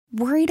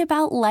Worried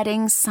about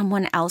letting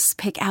someone else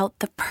pick out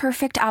the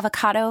perfect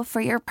avocado for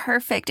your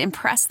perfect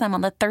impress them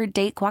on the third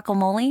date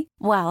guacamole?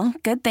 Well,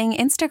 good thing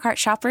Instacart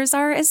shoppers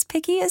are as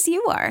picky as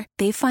you are.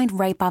 They find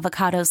ripe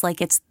avocados like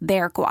it's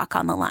their guac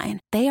on the line.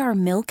 They are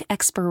milk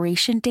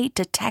expiration date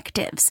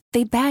detectives.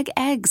 They bag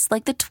eggs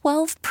like the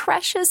 12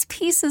 precious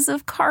pieces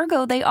of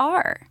cargo they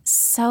are.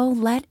 So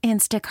let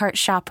Instacart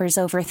shoppers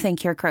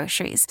overthink your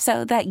groceries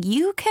so that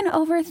you can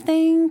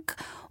overthink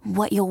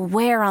what you'll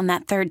wear on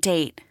that third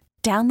date.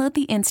 Download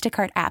the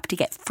Instacart app to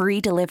get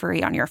free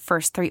delivery on your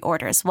first 3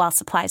 orders while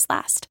supplies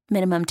last.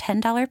 Minimum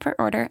 $10 per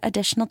order.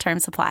 Additional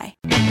terms apply.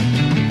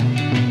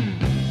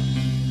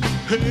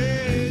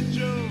 Hey,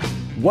 Joe.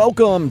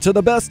 Welcome to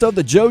the Best of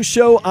the Joe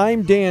Show.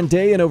 I'm Dan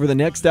Day, and over the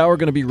next hour,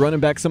 going to be running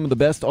back some of the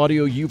best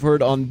audio you've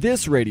heard on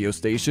this radio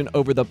station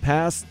over the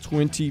past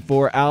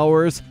 24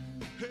 hours.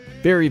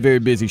 Very, very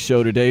busy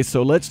show today,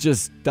 so let's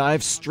just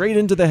dive straight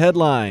into the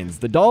headlines.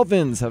 The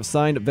Dolphins have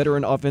signed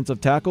veteran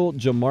offensive tackle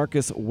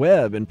Jamarcus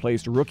Webb and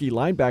placed rookie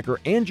linebacker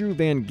Andrew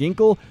Van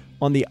Ginkel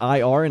on the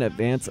IR in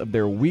advance of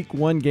their Week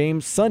 1 game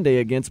Sunday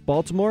against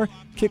Baltimore.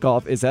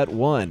 Kickoff is at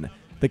 1.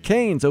 The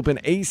Canes open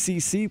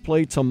ACC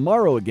play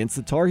tomorrow against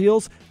the Tar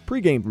Heels.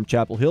 Pregame from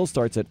Chapel Hill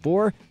starts at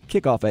 4.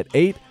 Kickoff at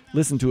 8.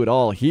 Listen to it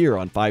all here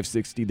on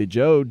 560 The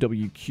Joe,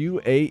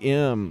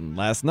 WQAM.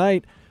 Last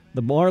night,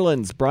 the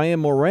Marlins'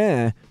 Brian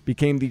Moran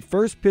became the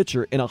first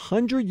pitcher in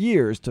 100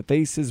 years to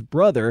face his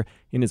brother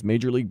in his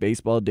Major League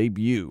Baseball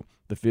debut.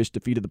 The Fish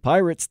defeated the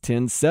Pirates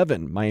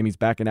 10-7. Miami's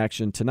back in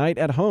action tonight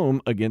at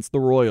home against the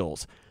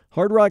Royals.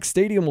 Hard Rock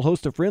Stadium will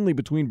host a friendly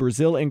between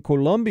Brazil and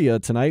Colombia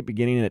tonight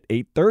beginning at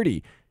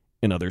 8:30.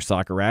 In other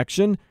soccer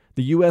action,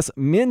 the U.S.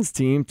 men's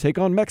team take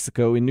on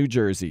Mexico in New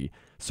Jersey.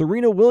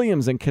 Serena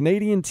Williams and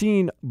Canadian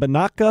teen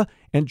Banaka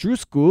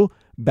Andreescu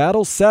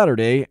battle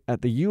Saturday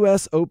at the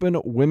U.S.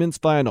 Open Women's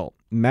Final.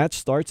 Match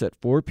starts at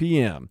 4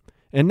 p.m.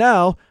 And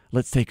now,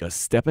 let's take a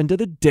step into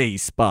the day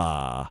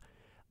spa.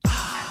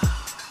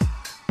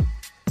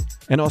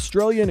 An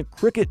Australian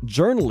cricket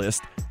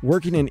journalist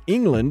working in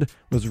England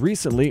was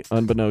recently,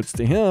 unbeknownst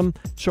to him,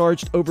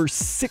 charged over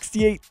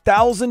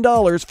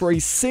 $68,000 for a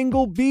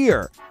single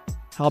beer.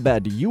 How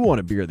bad do you want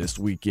a beer this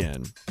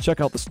weekend?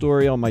 Check out the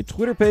story on my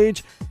Twitter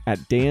page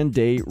at Dan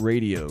Day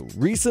Radio.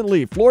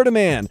 Recently, Florida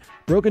man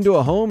broke into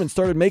a home and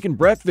started making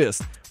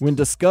breakfast. When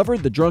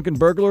discovered, the drunken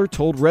burglar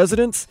told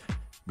residents,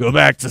 "Go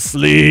back to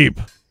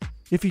sleep."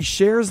 If he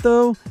shares,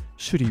 though,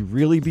 should he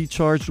really be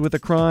charged with a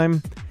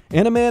crime?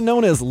 And a man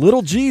known as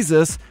Little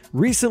Jesus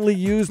recently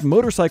used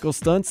motorcycle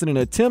stunts in an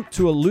attempt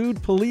to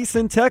elude police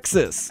in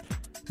Texas.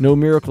 No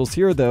miracles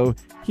here, though.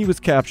 He was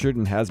captured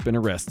and has been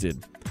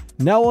arrested.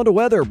 Now on to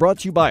weather, brought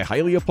to you by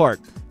Hialeah Park.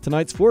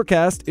 Tonight's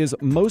forecast is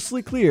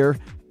mostly clear,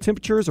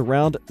 temperatures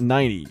around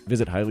 90.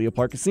 Visit Hialeah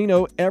Park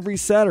Casino every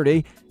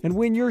Saturday and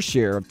win your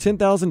share of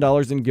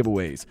 $10,000 in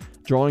giveaways.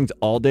 Drawings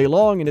all day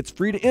long and it's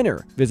free to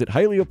enter. Visit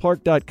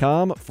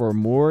HialeahPark.com for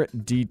more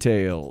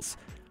details.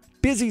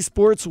 Busy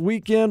sports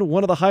weekend.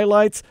 One of the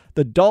highlights,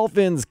 the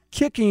Dolphins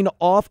kicking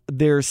off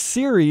their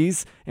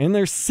series and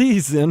their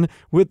season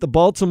with the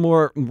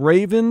Baltimore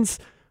Ravens.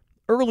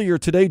 Earlier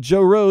today,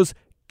 Joe Rose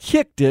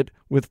kicked it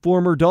with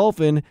former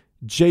Dolphin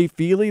Jay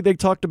Feely. They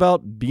talked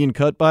about being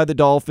cut by the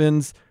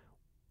Dolphins,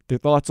 their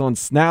thoughts on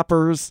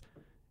snappers.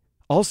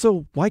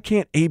 Also, why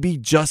can't AB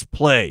just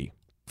play?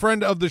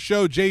 Friend of the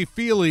show, Jay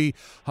Feely,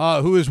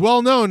 who is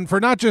well known for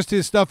not just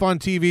his stuff on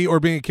TV or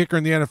being a kicker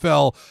in the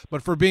NFL,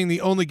 but for being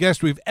the only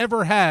guest we've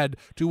ever had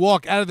to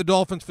walk out of the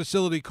Dolphins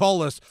facility,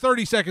 call us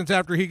 30 seconds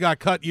after he got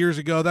cut years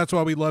ago. That's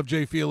why we love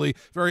Jay Feely.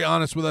 Very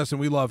honest with us,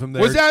 and we love him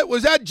there. Was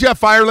that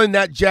Jeff Ireland,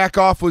 that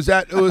jack-off? Was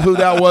that who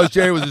that was,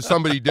 Jay? Or was it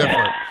somebody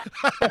different?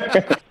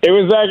 It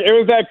was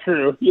that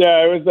crew.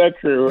 Yeah, it was that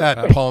crew.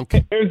 That punk. I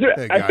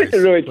think it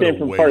really came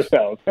from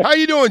Parcells. How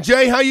you doing,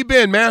 Jay? How you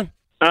been, man?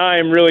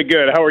 I'm really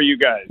good. How are you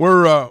guys?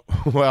 We're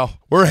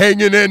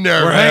hanging in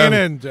there. We're man.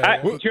 hanging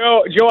in.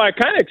 Joe, I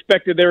kind of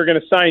expected they were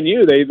going to sign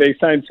you. They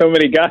signed so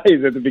many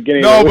guys at the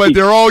beginning. No, of the but week.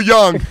 they're all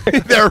young.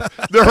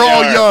 they're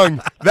all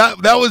young.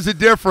 That was the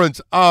difference.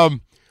 All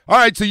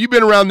right, so you've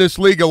been around this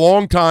league a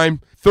long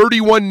time.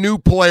 31 new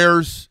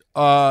players.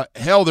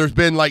 Hell, there's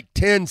been like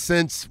 10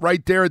 since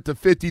right there at the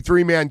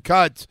 53-man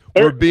cuts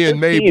were being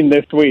made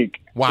this week.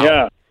 Wow.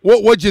 Yeah.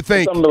 What'd you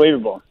think? It's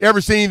unbelievable. Ever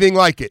seen anything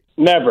like it?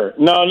 Never.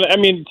 No, I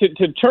mean,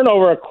 to turn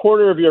over a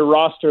quarter of your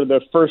roster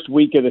the first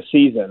week of the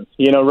season,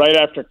 right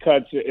after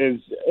cuts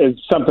is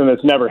something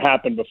that's never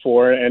happened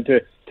before. And to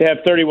have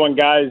 31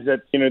 guys that,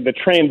 the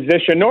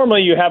transition,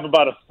 normally you have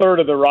about a third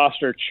of the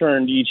roster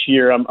churned each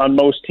year on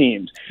most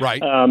teams.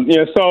 Right.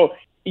 So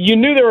you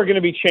knew there were going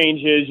to be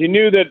changes. You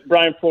knew that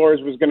Brian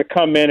Flores was going to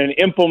come in and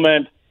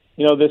implement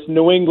this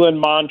New England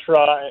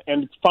mantra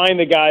and find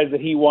the guys that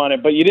he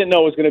wanted, but you didn't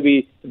know it was going to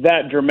be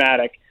that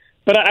dramatic.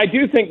 But I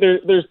do think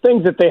there's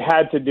things that they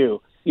had to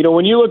do.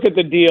 When you look at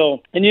the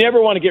deal, and you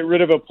never want to get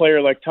rid of a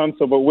player like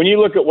Tunsil, but when you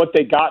look at what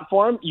they got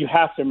for him, you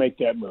have to make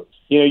that move.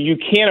 You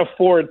can't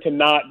afford to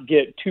not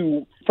get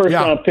 2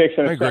 first-round picks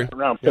and a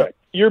second-round pick.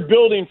 you're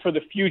building for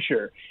the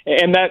future,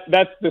 and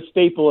that's the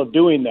staple of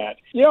doing that.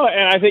 You know,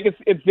 and I think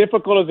it's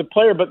difficult as a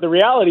player, but the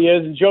reality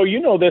is, and Joe, you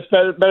know this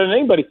better than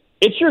anybody,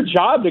 it's your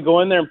job to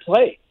go in there and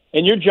play,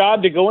 and your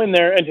job to go in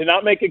there and to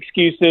not make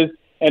excuses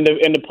and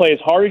to play as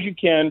hard as you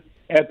can.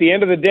 At the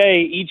end of the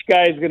day, each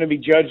guy is going to be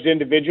judged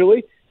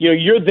individually. You know,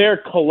 you're there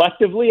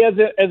collectively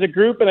as a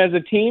group and as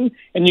a team,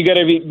 and you got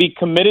to be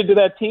committed to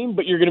that team,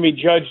 but you're going to be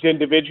judged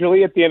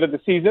individually at the end of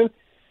the season,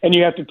 and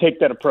you have to take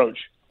that approach.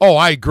 Oh,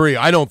 I agree.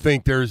 I don't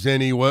think there's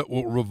any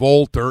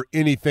revolt or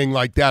anything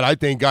like that. I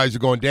think guys are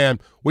going, damn,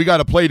 we got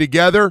to play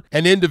together,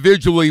 and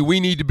individually we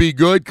need to be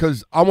good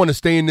because I want to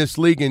stay in this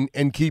league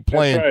and keep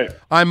playing. That's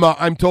right.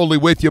 I'm totally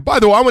with you. By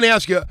the way, I want to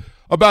ask you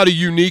about a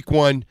unique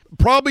one.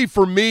 Probably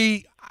for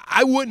me,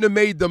 I wouldn't have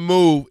made the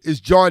move is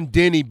John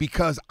Denny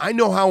because I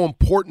know how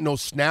important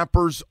those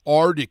snappers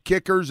are to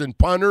kickers and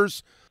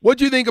punters. What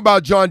do you think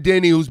about John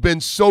Denny, who's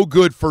been so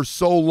good for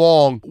so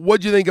long?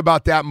 What do you think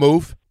about that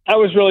move? I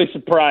was really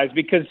surprised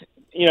because,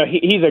 you know,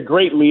 he's a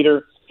great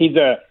leader. He's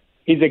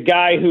a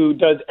guy who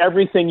does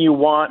everything you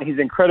want. He's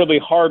an incredibly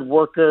hard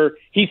worker.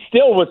 He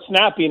still was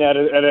snapping at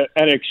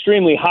an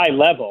extremely high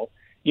level.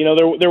 You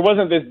know, there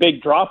wasn't this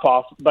big drop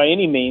off by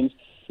any means.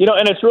 You know,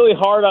 and it's really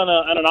hard on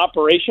an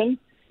operation.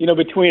 You know,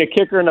 between a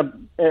kicker and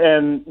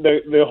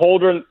the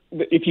holder,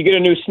 if you get a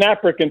new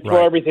snapper, it can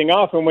throw everything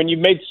off. And when you've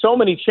made so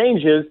many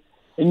changes,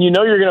 and you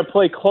know you're going to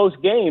play close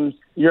games,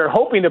 you're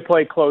hoping to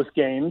play close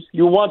games,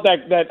 you want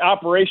that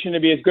operation to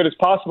be as good as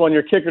possible and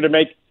your kicker to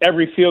make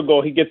every field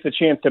goal he gets the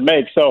chance to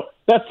make. So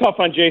that's tough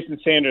on Jason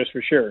Sanders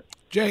for sure.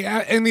 Jay,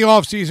 in the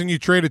offseason, you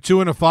traded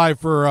 2 and a 5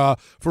 for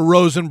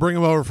Rosen, bring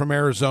him over from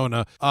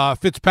Arizona.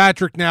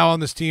 Fitzpatrick now on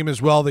this team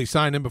as well. They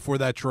signed him before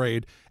that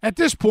trade. At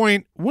this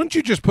point, wouldn't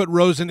you just put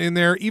Rosen in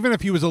there, even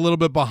if he was a little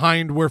bit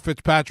behind where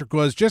Fitzpatrick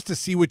was, just to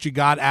see what you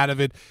got out of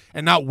it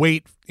and not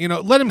wait? You know,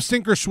 let him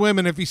sink or swim,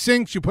 and if he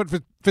sinks, you put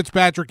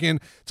Fitzpatrick in.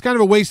 It's kind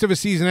of a waste of a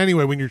season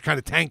anyway when you're kind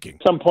of tanking.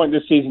 At some point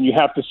this season, you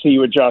have to see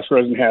what Josh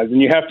Rosen has,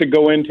 and you have to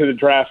go into the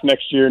draft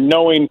next year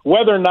knowing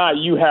whether or not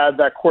you have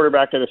that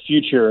quarterback of the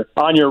future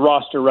on your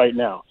roster right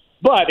now.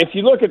 But if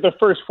you look at the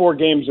first 4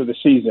 games of the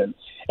season,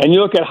 and you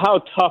look at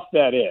how tough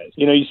that is,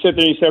 you know, you sit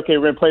there and you say, okay,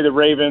 we're going to play the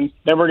Ravens,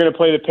 then we're going to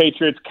play the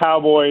Patriots,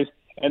 Cowboys,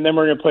 and then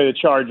we're going to play the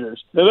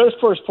Chargers. Now, those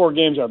first 4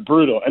 games are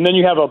brutal, and then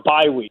you have a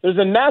bye week. There's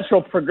a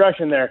natural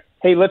progression there.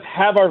 Hey, let's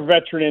have our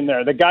veteran in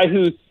there, the guy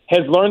who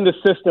has learned the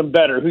system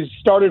better, who's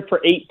started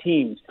for 8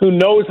 teams, who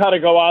knows how to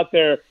go out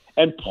there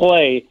and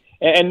play,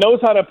 and knows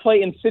how to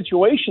play in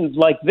situations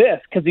like this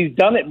because he's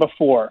done it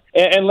before.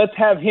 And let's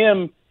have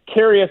him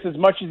carry us as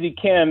much as he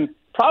can,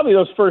 probably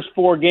those first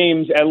 4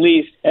 games at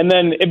least, and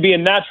then it'd be a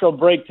natural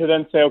break to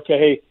then say, okay,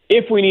 hey,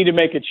 if we need to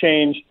make a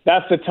change,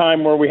 that's the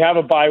time where we have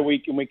a bye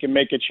week and we can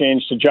make a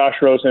change to Josh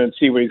Rosen and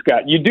see what he's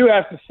got. You do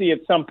have to see at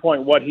some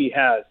point what he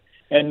has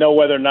and know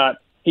whether or not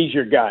he's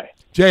your guy.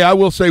 Jay, I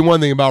will say one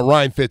thing about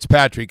Ryan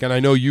Fitzpatrick, and I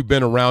know you've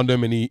been around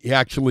him, and he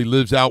actually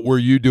lives out where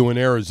you do in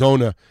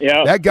Arizona.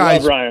 Yeah, that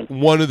guy's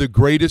one of the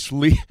greatest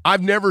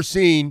I've never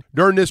seen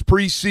during this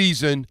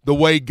preseason the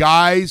way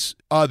guys,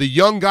 the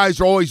young guys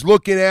are always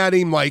looking at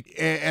him like,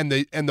 and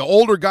the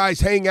older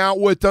guys hang out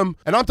with him.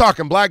 And I'm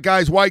talking black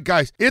guys, white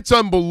guys. It's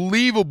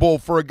unbelievable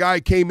for a guy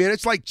came in.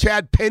 It's like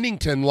Chad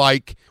Pennington,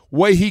 like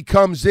way he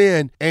comes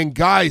in, and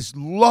guys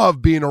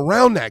love being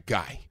around that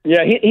guy.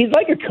 Yeah, he's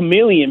like a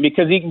chameleon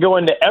because he can go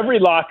into every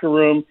locker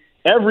room,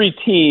 every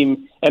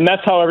team, and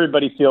that's how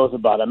everybody feels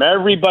about him.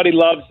 Everybody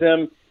loves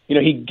him. You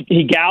know,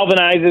 he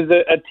galvanizes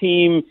a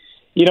team,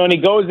 you know, and he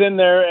goes in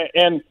there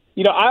and,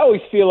 you know, I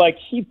always feel like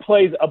he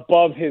plays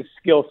above his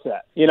skill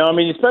set. You know, I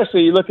mean,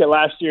 especially you look at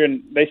last year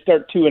and they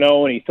start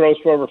 2-0 and he throws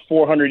for over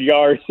 400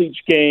 yards each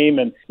game.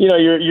 And, you know,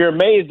 you're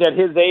amazed at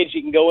his age.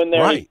 He can go in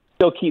there and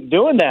still keep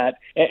doing that.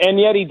 And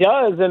yet he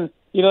does. And,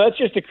 you know, that's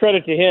just a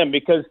credit to him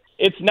because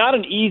it's not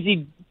an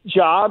easy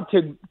job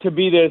to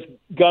be this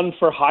gun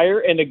for hire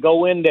and to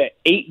go into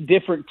 8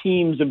 different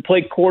teams and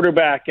play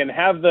quarterback and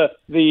have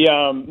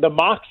the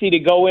moxie to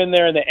go in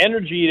there and the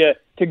energy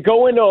to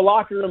go into a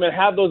locker room and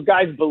have those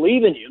guys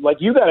believe in you. Like,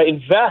 you got to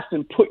invest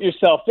and put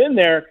yourself in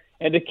there,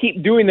 and to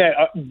keep doing that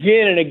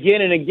again and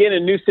again and again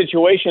in new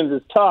situations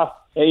is tough.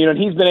 And, you know,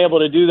 he's been able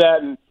to do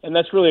that, and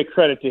that's really a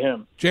credit to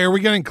him. Jay, are we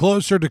getting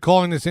closer to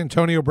calling this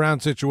Antonio Brown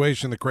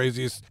situation the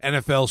craziest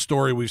NFL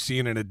story we've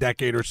seen in a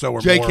decade or so or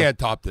Jay more? Can't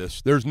top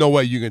this. There's no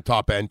way you can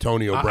top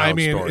Antonio Brown's I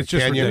mean, story. It's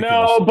just ridiculous.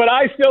 No, but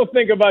I still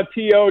think about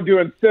T.O.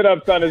 doing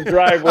sit-ups on his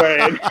driveway.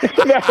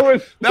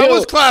 that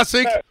was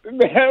classic. That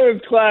was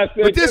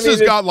classic. But this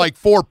has got like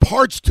 4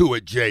 parts to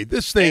it, Jay.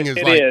 This thing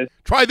is.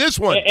 Try this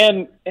one.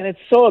 And it's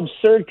so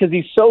absurd because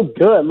he's so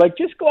good. Like,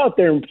 just go out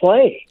there and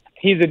play.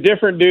 He's a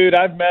different dude.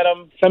 I've met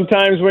him.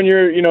 Sometimes when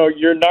you're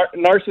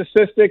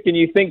narcissistic and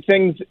you think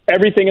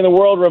everything in the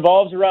world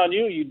revolves around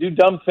you, you do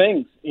dumb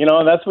things, you know,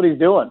 and that's what he's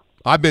doing.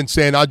 I've been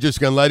saying I'm just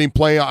going to let him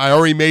play. I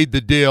already made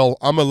the deal.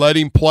 I'm going to let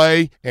him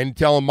play and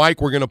tell him,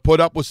 Mike, we're going to put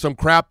up with some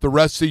crap the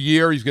rest of the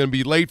year. He's going to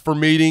be late for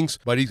meetings,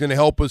 but he's going to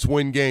help us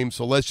win games.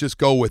 So let's just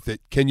go with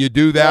it. Can you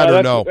do that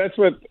or no? That's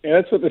what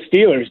the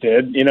Steelers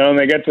did, and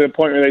they got to the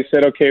point where they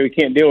said, okay, we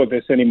can't deal with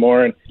this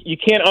anymore. And you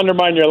can't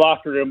undermine your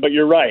locker room, but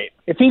you're right.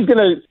 If he's going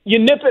to, you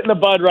nip it in the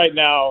bud right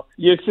now,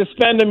 you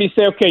suspend him, you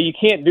say, okay, you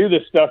can't do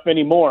this stuff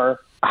anymore.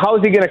 How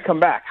is he going to come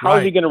back? How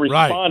is he going to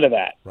respond to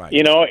that? Right.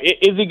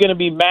 Is he going to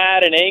be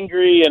mad and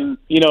angry and,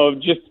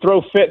 just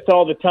throw fits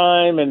all the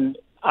time? And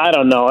I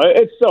don't know.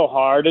 It's so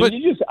hard. And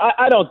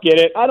I don't get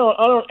it. I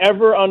don't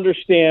ever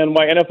understand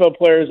why NFL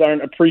players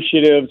aren't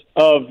appreciative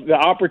of the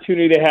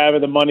opportunity they have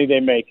and the money they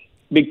make.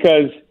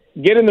 Because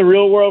get in the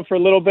real world for a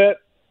little bit,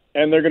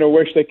 and they're going to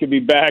wish they could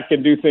be back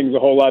and do things a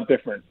whole lot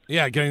different.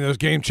 Yeah, getting those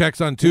game checks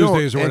on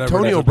Tuesdays or whatever.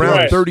 Antonio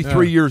Brown,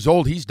 33 years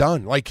old, he's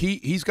done. Like,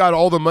 he's got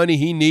all the money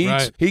he needs.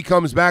 Right. He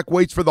comes back,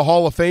 waits for the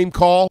Hall of Fame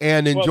call,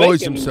 and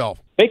enjoys himself.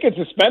 They could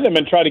suspend him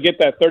and try to get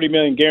that $30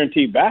 million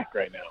guaranteed back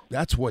right now.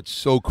 That's what's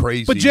so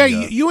crazy. But,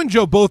 Jay, you and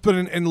Joe both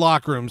been in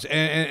locker rooms,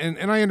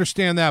 and I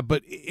understand that.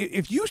 But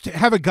if you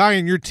have a guy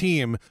in your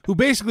team who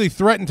basically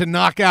threatened to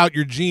knock out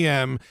your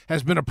GM,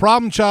 has been a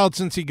problem child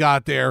since he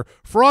got there,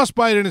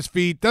 frostbite in his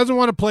feet, doesn't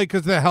want to play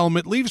because of the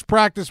helmet, leaves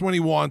practice when he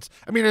wants.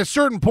 I mean, at a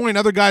certain point,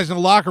 other guys in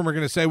the locker room are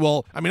going to say,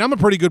 well, I mean, I'm a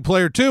pretty good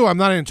player, too. I'm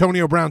not an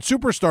Antonio Brown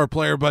superstar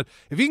player, but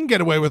if he can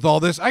get away with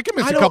all this, I can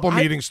miss a couple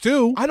meetings,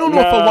 too. I don't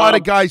know if a lot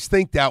of guys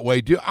think that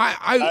way.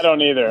 I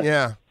don't either.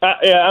 Yeah.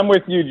 I'm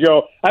with you,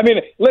 Joe. I mean,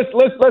 let's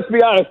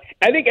be honest.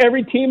 I think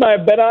every team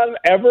I've been on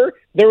ever,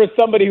 there was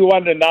somebody who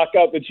wanted to knock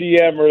out the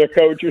GM or the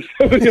coach or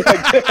something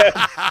like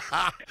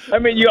that. I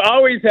mean, you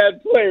always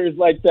had players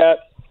like that.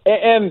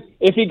 And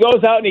if he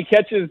goes out and he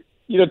catches,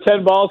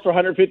 10 balls for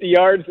 150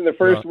 yards in the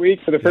first week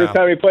for the first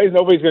time he plays,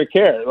 nobody's going to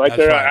care. Like,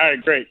 they're like, all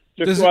right, great.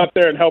 Just go out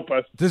there and help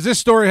us. Does this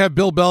story have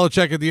Bill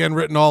Belichick at the end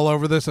written all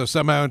over this? So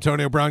somehow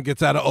Antonio Brown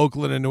gets out of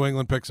Oakland and New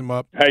England picks him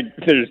up?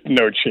 There's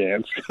no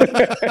chance.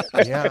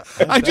 Yeah,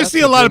 I just see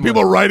a lot of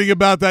people writing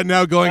about that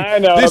now going, I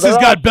know, this has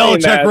got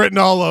Belichick written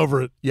all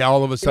over it. Yeah,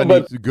 all of a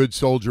sudden he's a good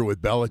soldier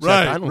with Belichick.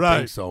 Right, I don't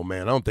think so,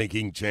 man. I don't think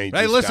he can change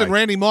Hey, this listen, guy.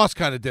 Randy Moss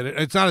kind of did it.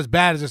 It's not as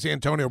bad as this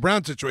Antonio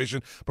Brown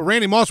situation, but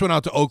Randy Moss went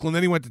out to Oakland,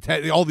 then he went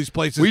to all these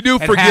places. We do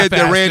and forget that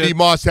half-assed Randy it.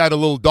 Moss had a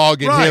little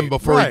dog in him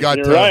before he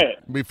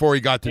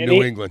got to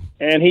New England.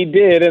 And he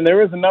did, and there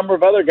was a number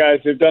of other guys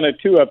who've done it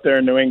too up there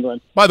in New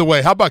England. By the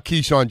way, how about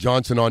Keyshawn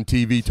Johnson on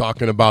TV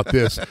talking about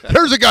this?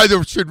 There's a guy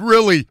that should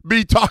really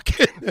be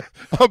talking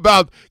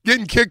about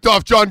getting kicked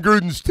off John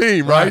Gruden's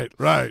team, right?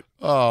 Right.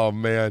 Oh,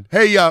 man.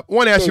 Hey, I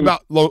want to ask you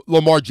about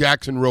Lamar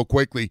Jackson real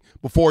quickly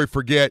before we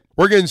forget.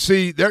 We're going to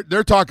see,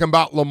 they're talking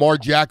about Lamar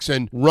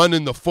Jackson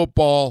running the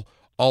football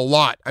a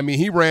lot. I mean,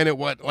 he ran it,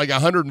 like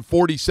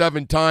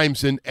 147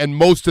 times, and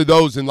most of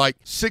those in like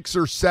 6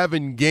 or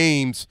 7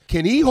 games.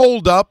 Can he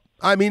hold up?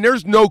 I mean,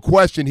 there's no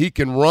question he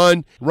can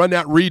run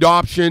that read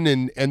option,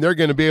 and they're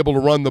going to be able to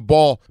run the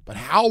ball. But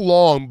how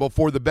long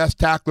before the best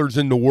tacklers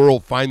in the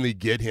world finally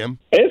get him?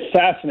 It's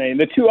fascinating.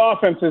 The two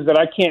offenses that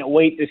I can't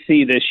wait to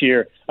see this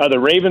year are the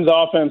Ravens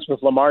offense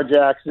with Lamar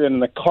Jackson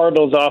and the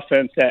Cardinals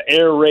offense, that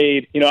air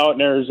raid, out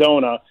in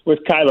Arizona with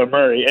Kyler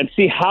Murray, and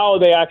see how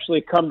they actually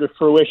come to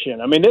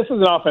fruition. I mean, this is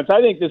an offense. I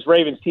think this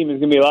Ravens team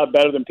is going to be a lot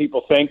better than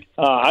people think.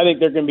 I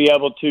think they're going to be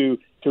able to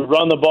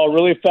run the ball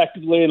really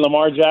effectively, and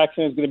Lamar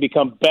Jackson is going to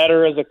become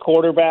better as a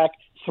quarterback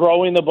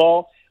throwing the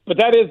ball. But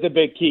that is the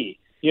big key,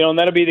 and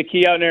that'll be the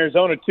key out in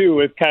Arizona too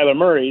with Kyler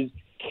Murray.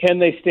 Can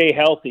they stay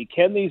healthy?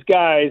 Can these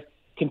guys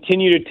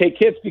continue to take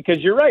hits? Because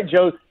you're right,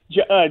 Joe.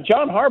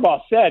 John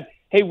Harbaugh said,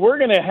 hey,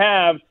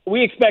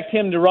 we expect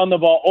him to run the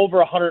ball over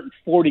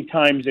 140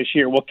 times this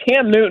year. Well,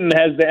 Cam Newton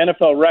has the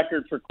NFL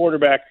record for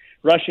quarterback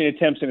rushing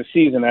attempts in a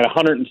season at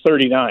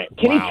 139.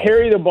 Can he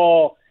carry the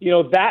ball,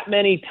 that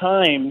many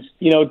times?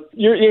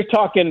 You're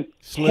talking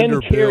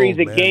Slender 10 carries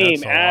build, a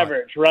game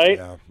average, right?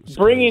 Yeah,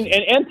 bringing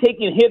and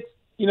taking hits.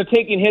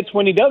 Taking hits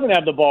when he doesn't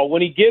have the ball,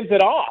 when he gives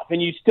it off,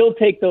 and you still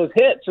take those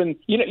hits. And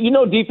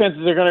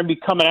defenses are going to be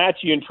coming at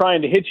you and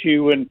trying to hit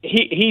you. And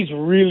he's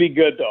really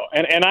good though.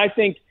 And I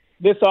think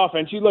this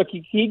offense, you look,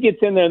 he gets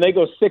in there and they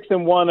go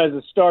 6-1 as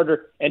a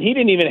starter, and he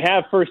didn't even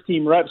have first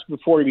team reps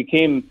before he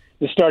became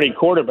the starting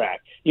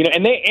quarterback.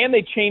 And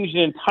they changed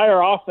an entire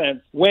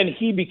offense when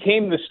he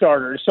became the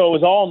starter, so it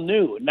was all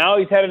new. Now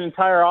he's had an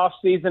entire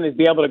offseason to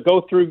be able to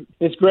go through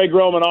this Greg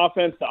Roman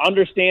offense, to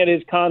understand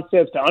his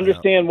concepts, to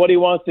understand what he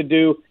wants to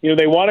do.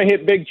 They want to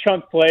hit big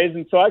chunk plays,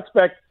 and so I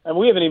expect, and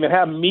we haven't even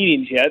had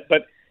meetings yet,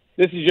 but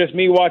this is just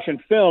me watching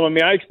film. I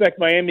mean, I expect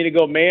Miami to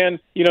go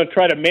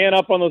try to man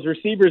up on those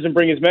receivers and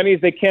bring as many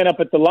as they can up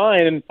at the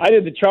line. And I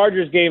did the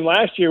Chargers game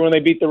last year when they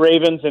beat the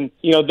Ravens, and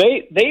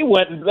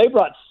they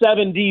brought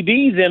 7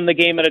 DBs in the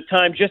game at a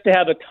time just to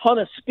have a ton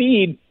of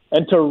speed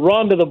and to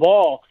run to the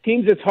ball.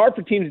 It's hard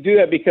for teams to do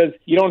that because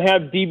you don't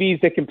have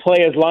DBs that can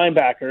play as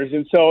linebackers.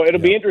 And so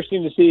it'll be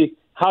interesting to see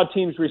how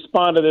teams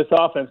respond to this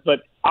offense.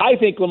 But I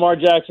think Lamar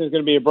Jackson is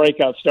going to be a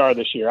breakout star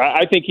this year.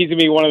 I think he's going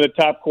to be one of the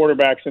top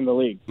quarterbacks in the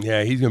league.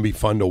 Yeah, he's going to be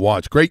fun to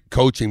watch. Great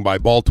coaching by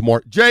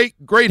Baltimore. Jay,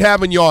 great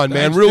having you on,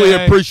 man. Thanks, really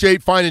Jay.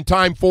 appreciate finding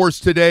time for us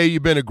today.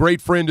 You've been a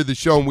great friend of the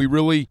show, and we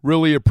really,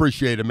 really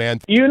appreciate it, man.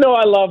 You know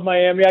I love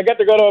Miami. I got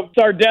to go to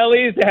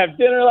Sardelli's to have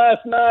dinner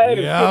last night.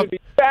 It's good to be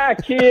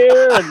back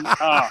here.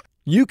 And,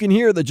 You can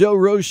hear the Joe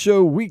Rose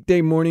Show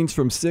weekday mornings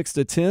from 6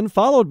 to 10,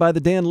 followed by the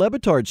Dan Le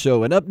Batard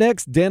Show. And up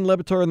next, Dan Le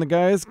Batard and the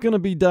guys going to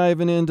be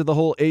diving into the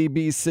whole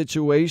AB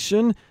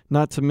situation,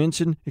 not to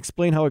mention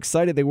explain how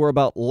excited they were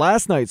about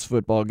last night's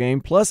football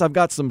game. Plus, I've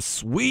got some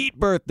sweet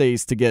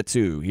birthdays to get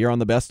to here on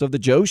the Best of the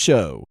Joe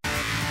Show.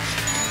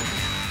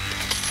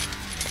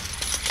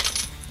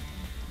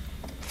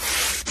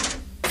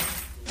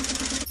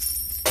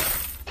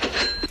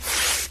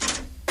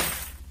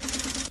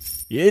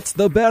 It's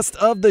the Best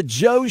of the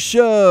Joe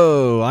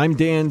Show. I'm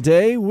Dan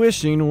Day,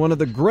 wishing one of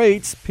the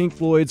greats, Pink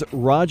Floyd's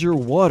Roger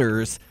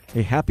Waters,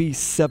 a happy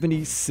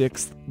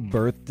 76th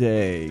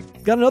birthday.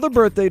 Got another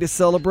birthday to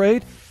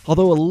celebrate,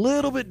 although a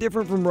little bit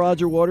different from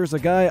Roger Waters, a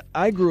guy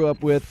I grew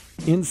up with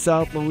in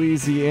South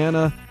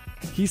Louisiana.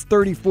 He's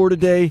 34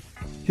 today.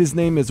 His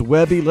name is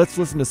Webbie. Let's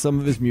listen to some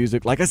of his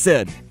music. Like I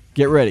said,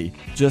 get ready,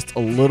 just a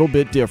little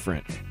bit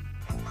different.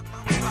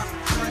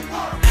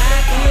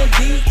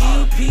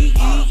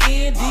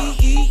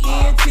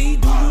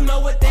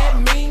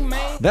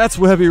 That's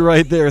Webbie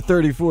right there,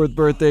 34th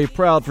birthday,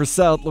 proud for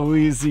South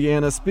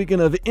Louisiana.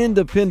 Speaking of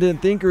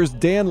independent thinkers,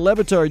 Dan Le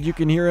Batard, you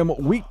can hear him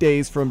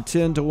weekdays from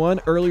 10 to 1.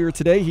 Earlier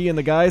today, he and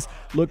the guys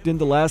looked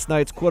into last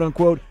night's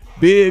quote-unquote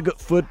big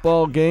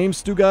football game.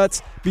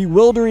 Stugatz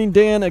bewildering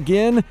Dan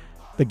again,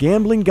 the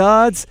gambling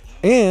gods,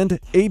 and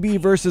AB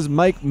versus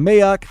Mike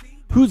Mayock.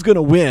 Who's going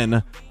to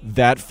win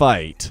that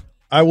fight?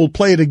 I will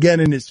play it again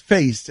in his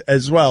face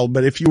as well.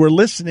 But if you were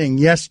listening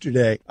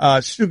yesterday,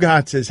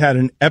 Stugatz has had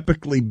an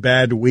epically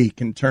bad week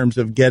in terms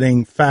of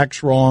getting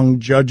facts wrong,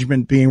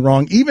 judgment being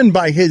wrong, even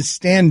by his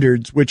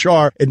standards, which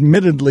are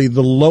admittedly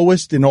the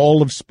lowest in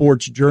all of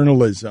sports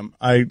journalism.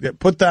 I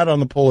put that on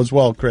the poll as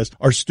well, Chris.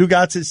 Are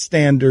Stugatz's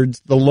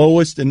standards the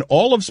lowest in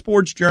all of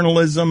sports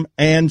journalism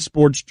and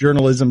sports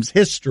journalism's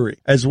history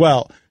as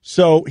well?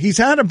 So he's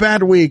had a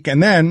bad week,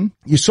 and then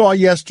you saw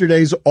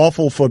yesterday's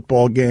awful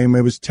football game.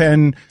 It was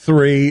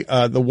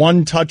 10-3. The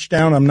one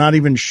touchdown, I'm not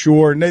even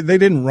sure. They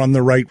didn't run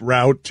the right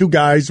route. Two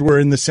guys were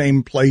in the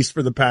same place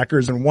for the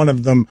Packers, and one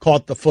of them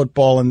caught the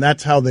football, and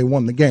that's how they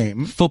won the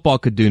game. Football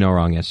could do no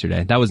wrong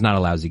yesterday. That was not a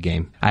lousy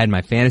game. I had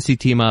my fantasy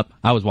team up.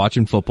 I was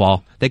watching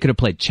football. They could have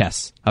played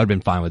chess. I would have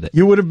been fine with it.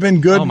 You would have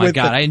been good. Oh, my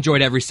God. I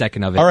enjoyed every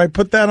second of it. All right,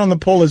 put that on the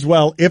poll as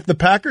well. If the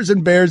Packers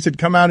and Bears had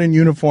come out in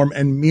uniform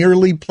and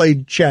merely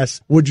played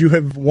chess, would you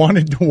have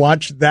wanted to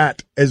watch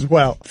that as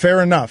well?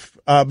 Fair enough.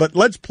 But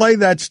let's play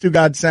that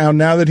Stugatz sound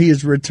now that he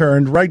has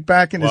returned right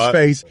back in his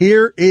face.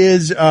 Here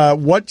is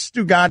what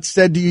Stugatz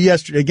said to you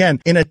yesterday.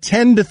 Again, in a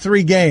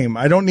 10-3 game,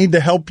 I don't need to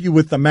help you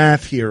with the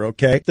math here,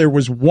 okay? There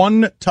was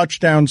one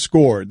touchdown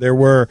scored. There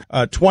were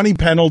 20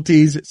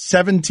 penalties,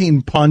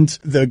 17 punts.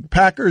 The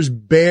Packers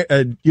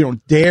dared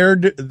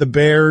the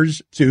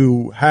Bears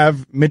to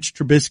have Mitch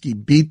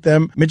Trubisky beat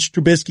them. Mitch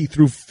Trubisky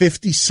threw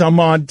 50 some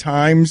odd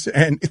times.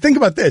 And think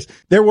about this.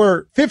 There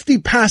were 50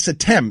 pass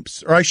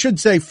attempts, or I should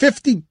say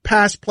 50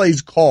 pass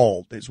plays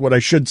called is what I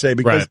should say,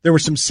 because there were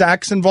some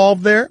sacks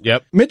involved there.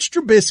 Yep. Mitch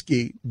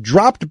Trubisky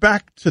dropped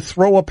back to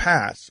throw a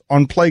pass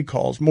on play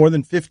calls more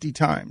than 50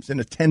 times in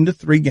a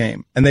 10-3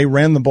 game, and they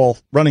ran the ball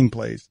running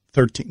plays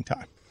 13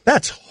 times.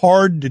 That's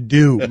hard to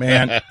do,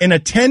 man. In a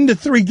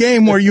 10-3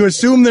 game where you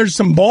assume there's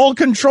some ball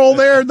control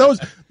there,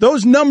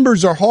 those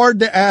numbers are hard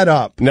to add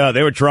up. No,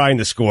 they were trying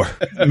to score.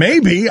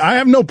 Maybe. I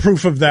have no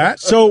proof of that.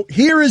 So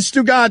here is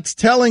Stugatz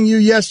telling you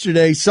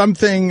yesterday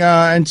something,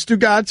 and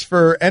Stugatz,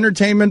 for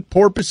entertainment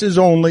purposes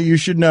only, you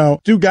should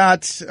know,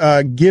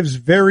 Stugatz gives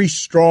very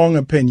strong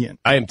opinion.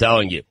 I am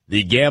telling you,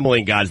 the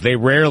gambling gods, they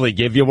rarely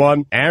give you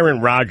one.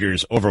 Aaron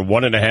Rodgers over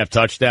 1.5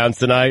 touchdowns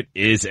tonight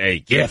is a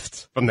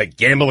gift from the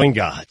gambling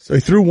gods. So he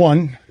threw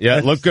one. Yeah,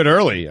 it looked good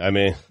early. I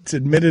mean, it's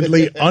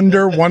admittedly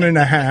under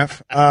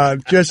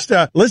 1.5. Just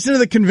listen to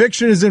the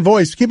conviction in his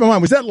voice. Keep in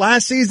mind, was that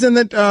last season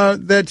that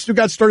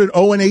Stugatz started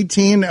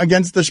 0-18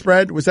 against the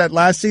spread? Was that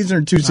last season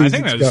or 2 seasons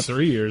ago? I think that was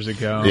 3 years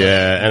ago.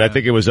 Yeah, and I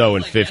think it was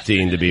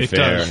 0-15 to be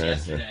fair.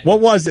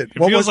 What was it?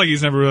 It feels like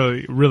he's never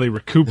really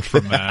recouped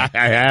from that.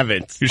 I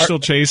haven't. You're still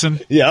chasing?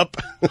 Yep.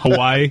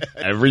 Hawaii?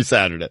 Every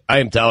Saturday. I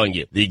am telling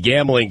you, the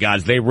gambling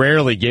gods, they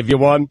rarely give you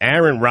one.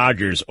 Aaron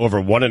Rodgers over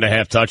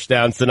 1.5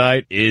 touchdowns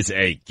tonight is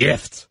a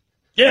gift.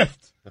 Gift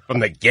from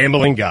the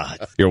gambling gods.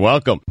 You're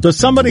welcome. So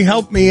somebody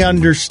help me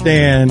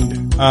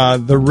understand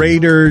the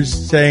Raiders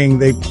saying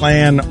they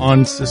plan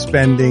on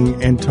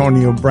suspending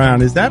Antonio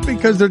Brown. Is that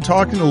because they're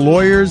talking to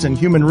lawyers and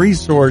human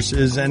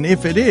resources? And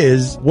if it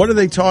is, what are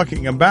they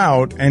talking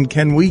about? And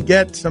can we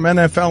get some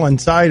NFL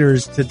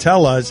insiders to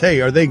tell us,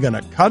 hey, are they going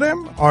to cut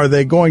him? Are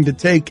they going to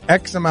take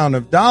X amount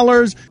of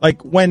dollars?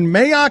 Like when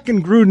Mayock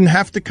and Gruden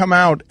have to come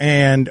out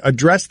and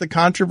address the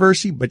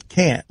controversy but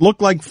can't,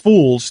 look like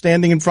fools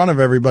standing in front of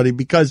everybody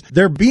because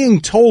they're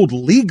being told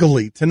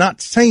legally to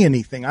not say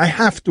anything, I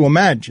have to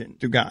imagine,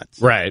 to God.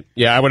 Right.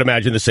 Yeah, I would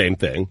imagine the same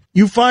thing.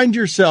 You find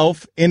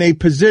yourself in a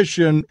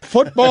position,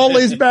 football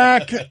is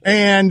back,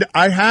 and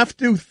I have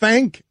to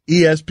thank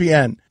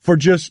ESPN for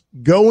just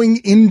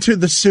going into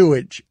the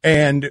sewage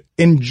and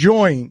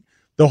enjoying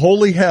the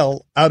holy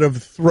hell out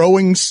of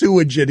throwing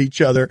sewage at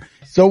each other.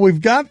 So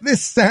we've got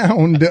this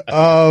sound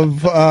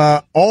of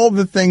all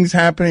the things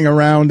happening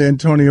around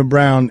Antonio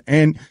Brown,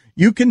 and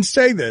you can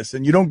say this,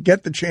 and you don't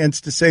get the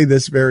chance to say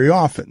this very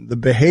often. The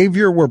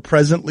behavior we're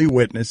presently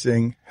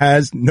witnessing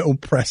has no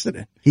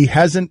precedent. He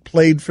hasn't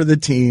played for the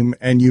team,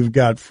 and you've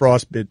got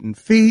frostbitten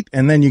feet,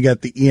 and then you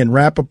got the Ian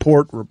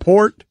Rappaport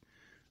report,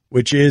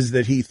 which is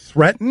that he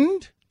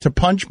threatened to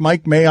punch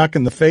Mike Mayock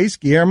in the face.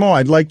 Guillermo,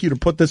 I'd like you to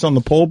put this on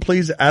the poll,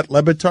 please, at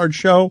LeBatard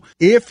Show.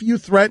 If you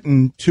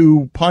threaten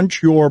to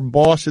punch your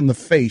boss in the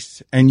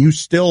face and you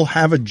still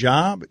have a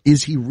job,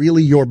 is he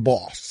really your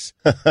boss?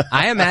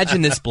 I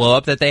imagine this blow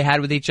up that they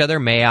had with each other,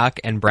 Mayock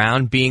and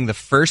Brown, being the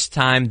first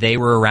time they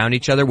were around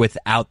each other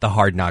without the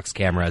Hard Knocks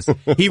cameras.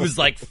 He was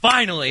like,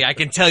 finally, I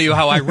can tell you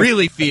how I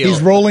really feel.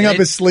 He's rolling up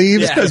his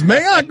sleeves because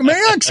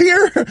Mayock's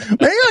here.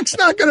 Mayock's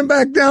not going to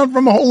back down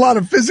from a whole lot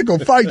of physical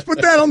fights.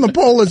 Put that on the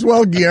poll as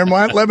well, Guillermo,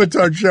 at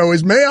LeBatard Show.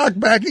 Is Mayock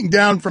backing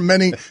down from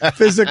many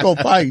physical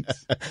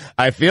fights?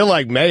 I feel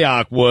like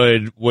Mayock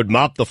would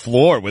mop the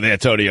floor with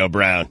Antonio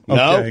Brown.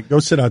 No? Okay, go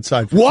sit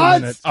outside for what?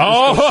 2 minutes.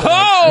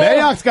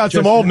 Mayock's got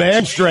some old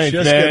man strength,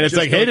 man. It's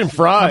like Hayden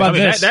Fry. How about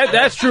this?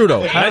 That's true,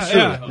 though. That's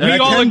true. We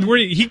all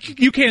agree.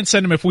 You can't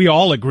send him if we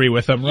all agree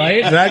with him,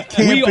 right? That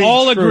can't we be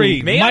all true.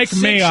 agree. Mike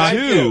Mayock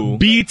Mayock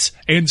beats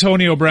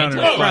Antonio Brown.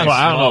 Well,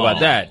 I don't know about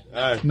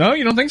that. No,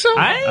 you don't think so?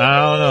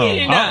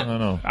 I don't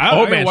know.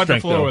 I wipe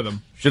the floor with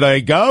him. Should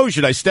I go?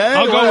 Should I stay?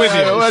 I'll go with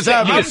you. What's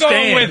happening? I'm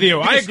going with you.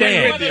 I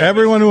agree with you.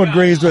 Everyone who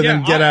agrees with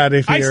him, get out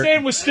of I here.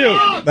 stand with Stu.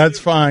 That's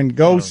fine.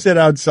 Go sit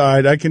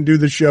outside. I can do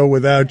the show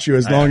without you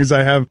as long as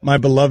I have my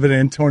beloved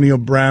Antonio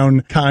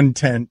Brown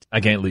content. I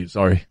can't leave.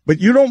 Sorry. But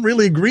you don't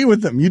really agree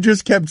with him. You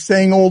just kept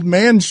saying old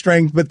man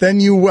strength, but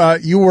then you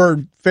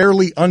were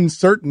fairly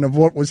uncertain of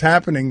what was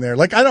happening there.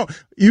 Like,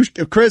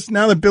 Chris,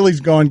 now that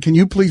Billy's gone, can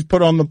you please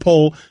put on the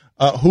poll,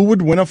 who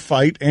would win a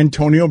fight,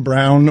 Antonio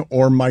Brown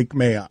or Mike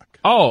Mayock?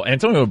 Oh,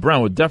 Antonio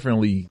Brown would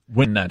definitely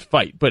win that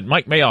fight, but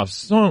Mike Mayock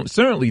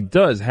certainly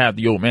does have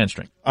the old man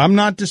strength. I'm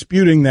not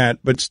disputing that,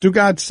 but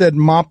Stugotz said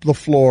mop the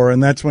floor,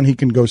 and that's when he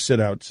can go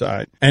sit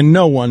outside. And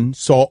no one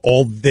saw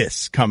all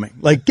this coming.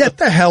 Like, get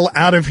the hell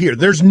out of here.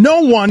 There's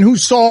no one who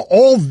saw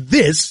all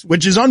this,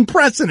 which is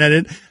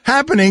unprecedented,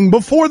 happening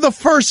before the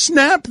first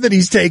snap that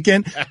he's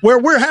taken, where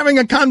we're having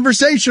a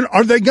conversation.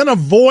 Are they going to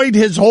void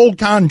his whole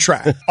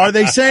contract? Are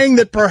they saying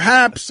that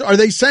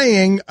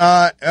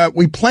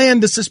we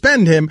plan to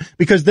suspend him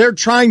because they're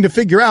trying to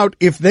figure out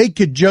if they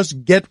could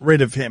just get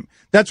rid of him?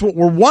 That's what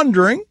we're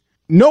wondering.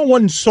 No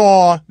one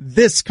saw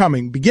this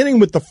coming, beginning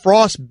with the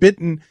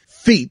frostbitten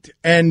feet.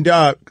 And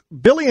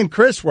Billy and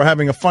Chris were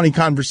having a funny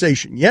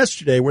conversation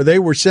yesterday where they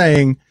were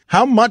saying,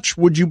 how much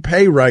would you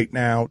pay right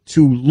now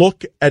to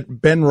look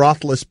at Ben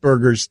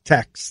Roethlisberger's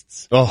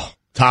texts? Oh,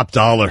 top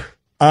dollar.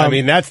 I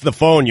mean, that's the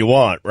phone you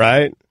want,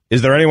 right?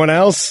 Is there anyone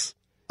else?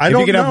 If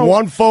you could have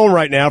one phone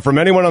right now from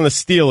anyone on the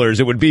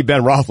Steelers, it would be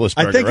Ben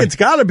Roethlisberger. I think right? It's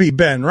got to be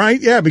Ben,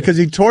 right? Yeah, because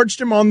he torched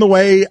him on the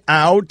way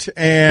out,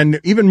 and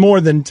even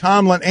more than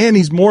Tomlin, and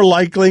he's more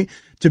likely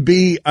to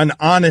be an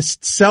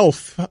honest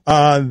self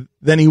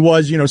than he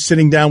was,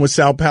 sitting down with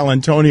Sal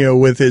Palantonio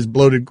with his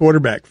bloated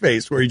quarterback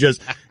face, where he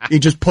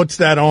just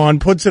puts it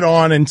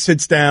on, and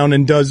sits down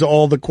and does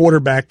all the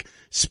quarterback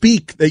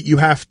speak that you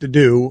have to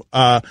do.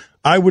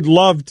 I would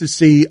love to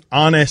see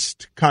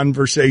honest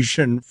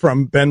conversation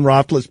from Ben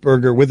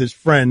Roethlisberger with his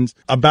friends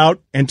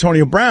about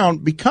Antonio Brown,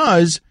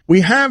 because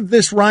we have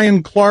this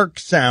Ryan Clark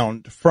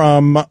sound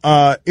from,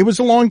 it was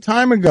a long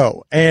time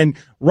ago. And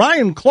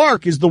Ryan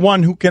Clark is the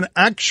one who can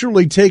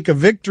actually take a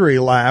victory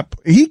lap.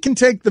 He can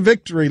take the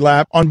victory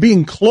lap on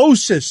being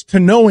closest to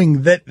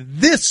knowing that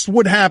this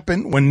would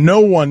happen when no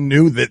one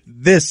knew that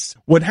this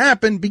would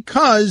happen,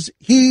 because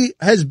he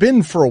has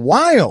been for a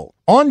while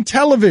on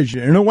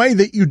television in a way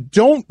that you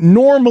don't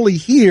normally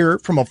hear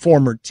from a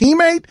former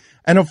teammate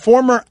and a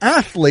former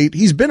athlete.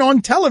 He's been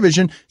on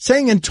television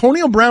saying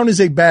Antonio Brown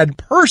is a bad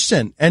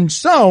person. And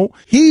so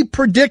he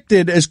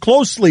predicted as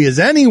closely as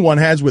anyone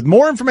has with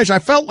more information. I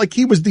felt like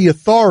he was the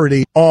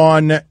authority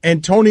on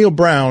Antonio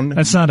Brown.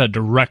 That's not a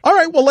direct. All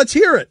right, well, let's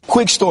hear it.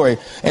 Quick story.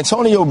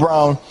 Antonio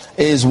Brown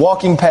is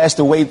walking past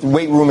the weight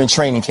room in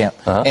training camp.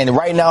 Uh-huh. And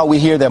right now we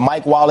hear that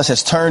Mike Wallace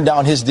has turned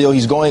down his deal.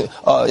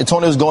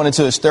 Antonio's going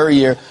into his third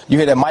year. You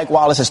hear that Mike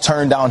Wallace has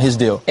turned down his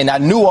deal. And I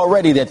knew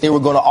already that they were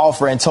going to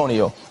offer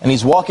Antonio. And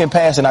he's walking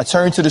past, and I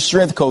turn to the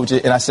strength coach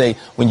and I say,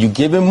 when you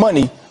give him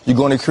money, you're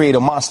going to create a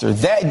monster.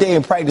 That day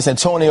in practice,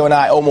 Antonio and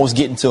I almost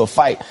get into a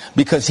fight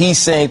because he's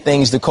saying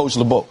things to Coach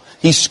LeBeau.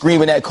 He's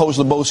screaming at Coach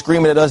LeBeau,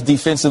 screaming at us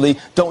defensively,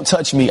 don't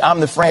touch me,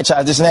 I'm the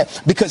franchise, this and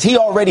that, because he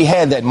already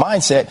had that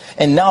mindset.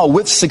 And now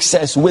with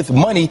success, with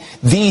money,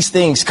 these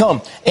things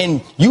come.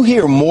 And you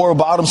hear more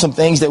about him, some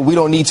things that we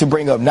don't need to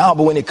bring up now,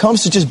 but when it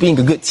comes to just being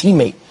a good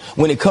teammate,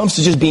 when it comes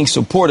to just being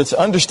supportive, to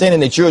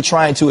understanding that you're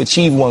trying to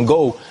achieve one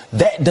goal,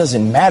 that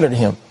doesn't matter to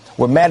him.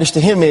 What matters to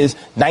him is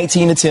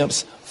 19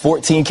 attempts,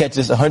 14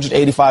 catches,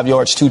 185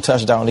 yards, 2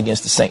 touchdowns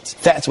against the Saints.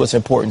 That's what's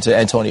important to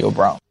Antonio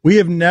Brown. We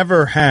have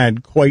never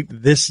had quite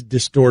this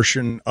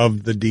distortion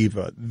of the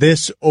diva,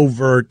 this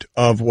overt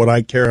of what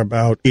I care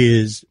about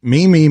is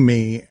me, me,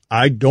 me.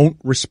 I don't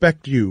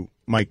respect you,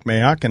 Mike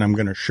Mayock, and I'm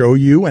going to show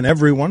you and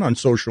everyone on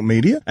social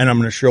media, and I'm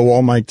going to show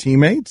all my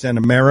teammates and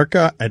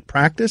America at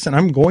practice, and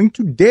I'm going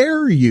to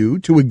dare you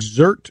to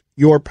exert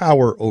your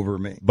power over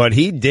me. But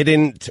he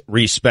didn't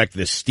respect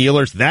the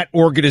Steelers, that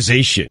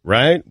organization,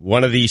 right?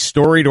 One of the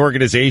storied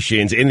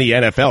organizations in the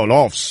NFL and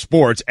all of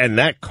sports, and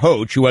that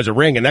coach who has a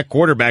ring and that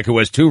quarterback who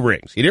has 2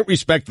 rings. He didn't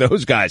respect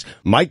those guys.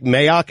 Mike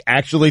Mayock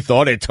actually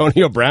thought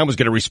Antonio Brown was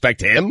going to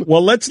respect him?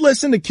 Well, let's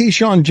listen to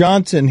Keyshawn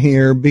Johnson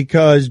here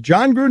because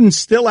John Gruden's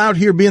still out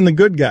here being the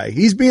good guy.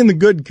 He's being the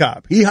good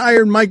cop. He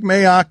hired Mike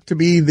Mayock to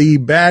be the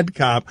bad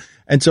cop.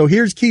 And so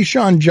here's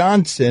Keyshawn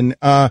Johnson,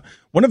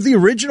 one of the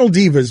original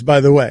divas,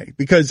 by the way,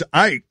 because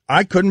I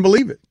couldn't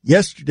believe it.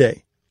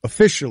 Yesterday,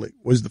 officially,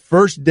 was the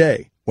first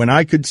day when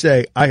I could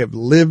say I have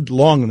lived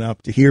long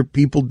enough to hear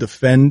people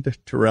defend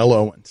Terrell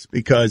Owens,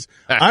 because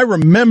I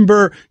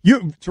remember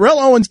Terrell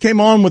Owens came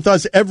on with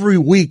us every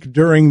week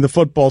during the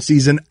football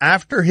season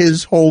after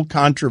his whole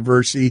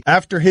controversy,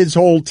 after his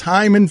whole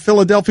time in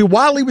Philadelphia.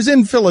 While he was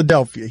in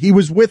Philadelphia, he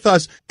was with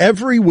us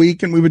every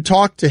week and we would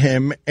talk to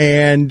him,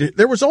 and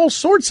there was all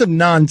sorts of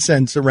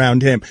nonsense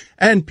around him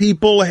and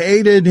people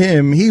hated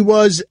him. He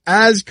was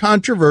as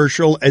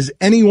controversial as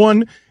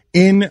anyone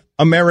in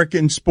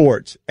American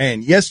sports.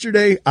 And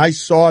yesterday I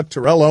saw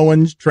Terrell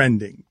Owens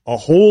trending. A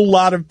whole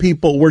lot of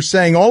people were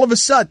saying all of a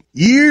sudden,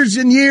 years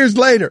and years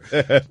later,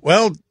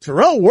 well,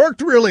 Terrell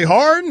worked really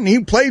hard and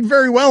he played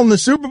very well in the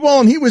Super Bowl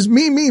and he was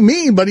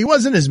me, but he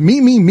wasn't as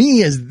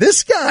me as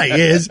this guy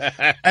is.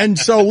 And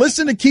so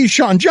listen to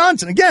Keyshawn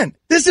Johnson. Again,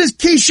 this is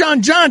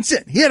Keyshawn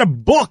Johnson. He had a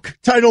book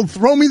titled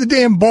Throw Me the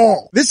Damn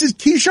Ball. This is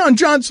Keyshawn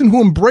Johnson,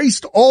 who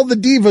embraced all the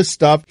diva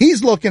stuff.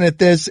 He's looking at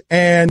this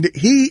and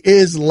he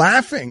is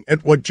laughing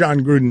at what John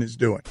Gruden is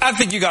doing. I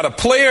think you got a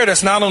player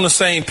that's not on the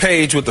same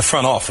page with the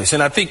front office.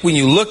 And I think when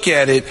you look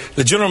at it,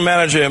 the general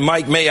manager and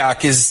Mike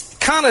Mayock is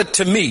kind of,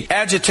 to me,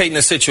 agitating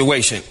the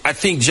situation. I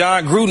think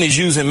John Gruden is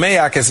using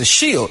Mayock as a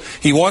shield.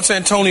 He wants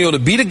Antonio to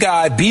be the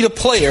guy, be the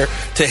player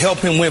to help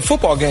him win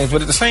football games.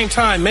 But at the same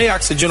time,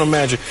 Mayock's the general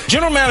manager.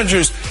 General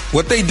managers,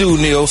 what they do,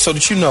 Neil, so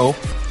that you know,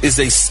 is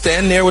they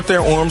stand there with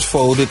their arms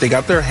folded. They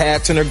got their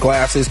hats and their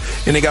glasses,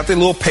 and they got their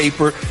little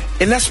paper.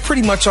 And that's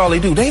pretty much all they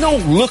do. They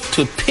don't look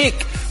to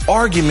pick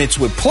arguments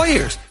with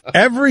players.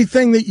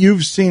 Everything that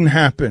you've seen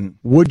happen,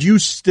 would you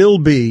still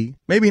be,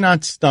 maybe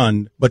not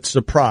stunned, but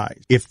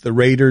surprised if the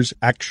Raiders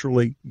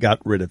actually got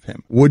rid of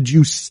him? Would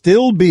you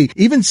still be,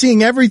 even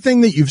seeing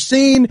everything that you've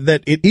seen,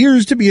 that it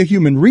appears to be a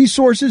human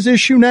resources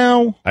issue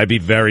now? I'd be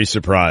very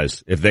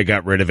surprised if they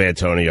got rid of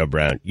Antonio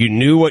Brown. You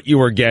knew what you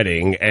were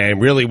getting,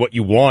 and really what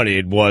you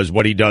wanted was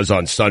what he does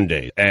on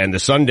Sundays. And the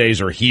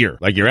Sundays are here.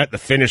 Like, you're at the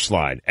finish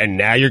line, and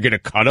now you're going to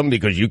cut him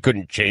because you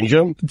couldn't change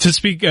him?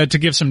 To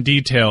give some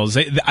details,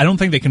 I don't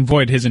think they can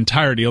void his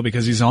entire deal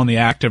because he's on the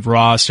active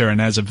roster,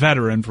 and as a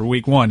veteran for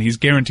week 1, he's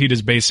guaranteed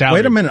his base salary.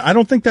 Wait a minute. I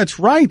don't think that's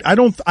right.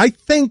 I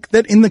think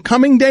that in the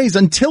coming days,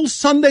 until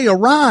Sunday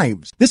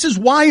arrives, this is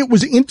why it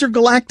was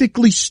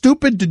intergalactically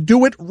stupid to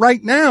do it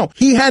right now.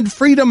 He had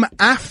freedom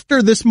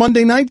after this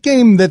Monday night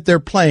game that they're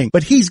playing,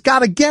 but he's got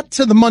to get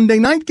to the Monday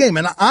night game.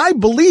 And I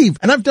believe,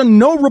 and I've done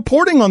no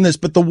reporting on this,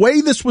 but the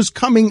way this was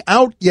coming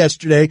out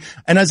yesterday,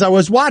 and as I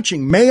was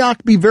watching,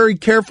 Mayock be very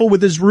careful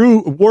with his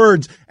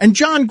words, and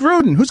John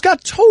Gruden, who's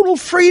got total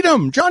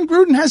freedom. John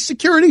Gruden has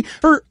security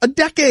for a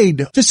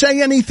decade to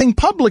say anything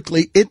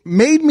publicly. It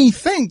made me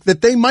think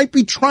that they might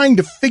be trying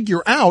to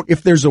figure out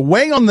if there's a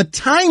way on the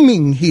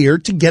timing here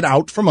to get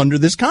out from under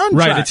this contract.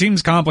 Right. It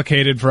seems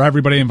complicated for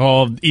everybody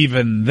involved,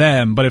 even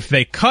them. But if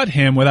they cut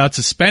him without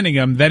suspending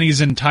him, then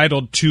he's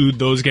entitled to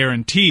those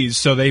guarantees.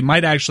 So they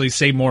might actually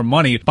save more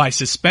money by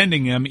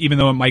suspending him, even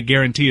though it might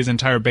guarantee his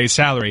entire base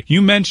salary.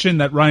 You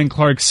mentioned that Ryan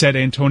Clark said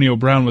Antonio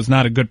Brown was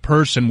not a good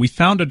person. We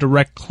found a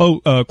direct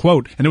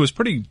quote, and it was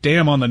pretty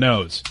damn on the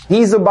nose.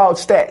 He's about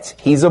stats.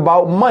 He's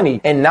about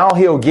money. And now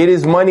he'll get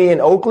his money in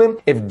Oakland.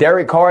 If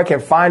Derek Carr can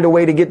find a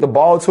way to get the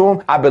ball to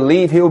him, I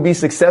believe he'll be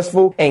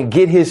successful and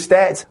get his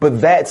stats.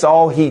 But that's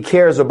all he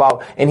cares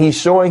about. And he's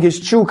showing his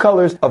true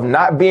colors of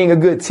not being a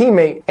good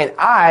teammate. And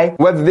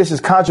whether this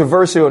is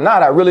controversial or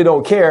not, I really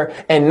don't care.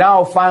 And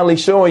now finally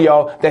showing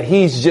y'all that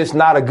he's just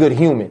not a good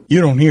human.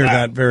 You don't hear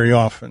that very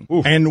often.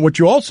 Oof. And what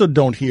you also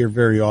don't hear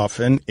very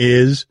often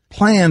is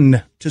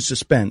plan to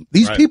suspend.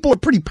 These people are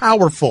pretty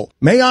powerful.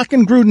 Mayock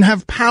and Gruden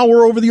have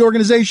power over the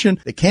organization.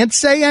 They can't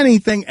say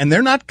anything, and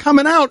they're not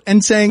coming out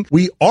and saying,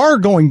 we are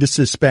going to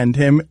suspend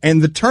him.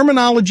 And the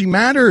terminology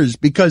matters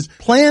because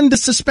plan to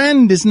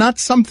suspend is not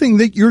something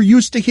that you're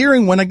used to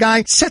hearing when a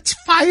guy sets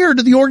fire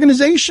to the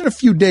organization a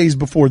few days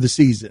before the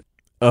season.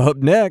 Up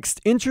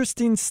next,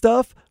 interesting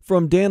stuff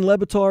from Dan Le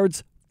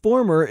Batard's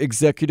former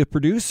executive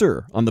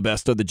producer on the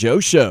Best of the Joe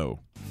Show.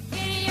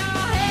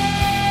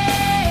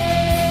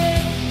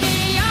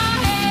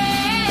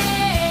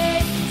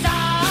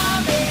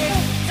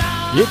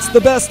 It's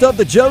the Best of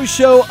the Joe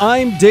Show.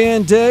 I'm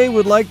Dan Day.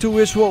 Would like to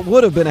wish what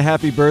would have been a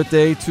happy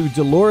birthday to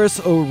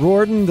Dolores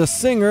O'Riordan, the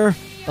singer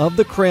of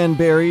the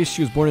Cranberries.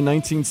 She was born in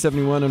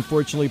 1971,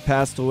 unfortunately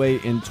passed away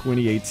in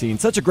 2018.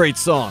 Such a great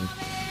song.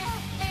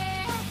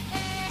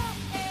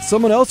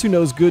 Someone else who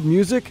knows good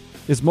music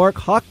is Mark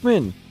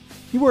Hochman.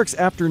 He works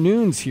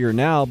afternoons here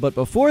now, but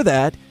before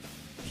that,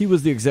 he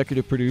was the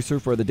executive producer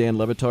for the Dan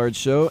Le Batard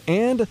Show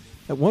and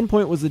at one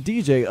point was a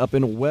DJ up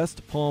in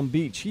West Palm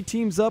Beach. He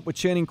teams up with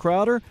Channing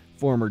Crowder,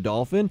 former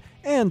Dolphin,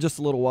 and just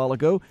a little while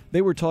ago,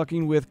 they were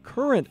talking with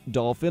current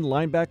Dolphin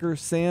linebacker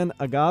Sam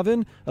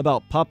Agavin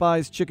about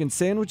Popeye's chicken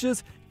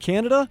sandwiches,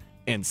 Canada,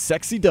 and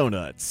sexy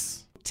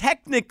donuts.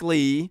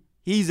 Technically,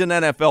 he's an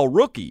NFL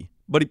rookie,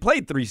 but he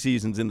played 3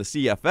 seasons in the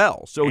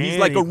CFL, so he's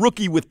like a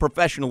rookie with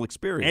professional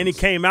experience. And he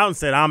came out and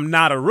said, I'm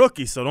not a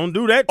rookie, so don't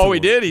do that to him. He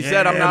did? He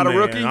said, I'm not a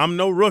rookie? I'm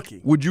no rookie.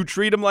 Would you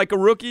treat him like a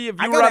rookie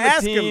if you were on the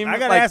team? I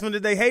got to ask him,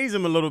 did they haze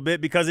him a little bit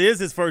because it is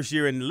his first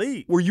year in the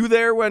league. Were you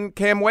there when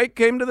Cam Wake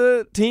came to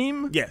the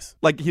team? Yes.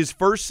 Like his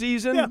first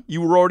season? Yeah. You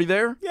were already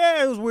there?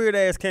 Yeah, it was weird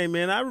ass came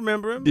in. I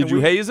remember him. Did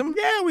you haze him?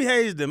 Yeah, we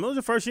hazed him. It was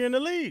the first year in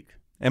the league.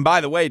 And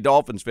by the way,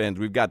 Dolphins fans,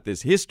 we've got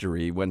this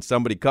history. When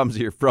somebody comes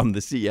here from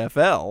the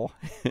CFL,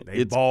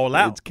 they ball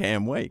out. It's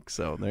Cam Wake.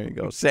 So there you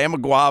go. Sam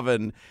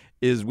Agavin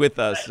is with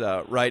us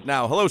right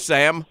now. Hello,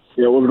 Sam.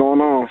 Yeah, what's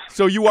going on?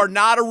 So you are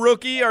not a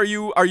rookie? Are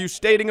you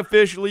stating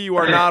officially you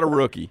are not a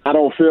rookie? I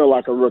don't feel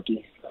like a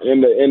rookie.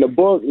 In the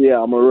book,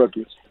 yeah, I'm a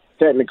rookie.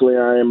 Technically,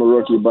 I am a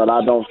rookie, but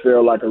I don't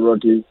feel like a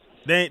rookie.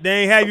 They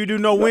ain't have you do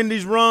no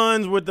Wendy's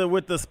runs with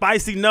the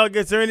spicy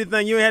nuggets or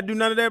anything? You ain't had to do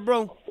none of that,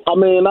 bro? I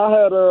mean, I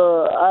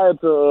had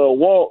to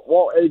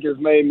Walt Akins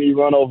made me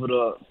run over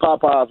to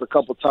Popeyes a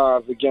couple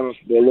times to get him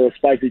the little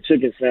spicy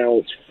chicken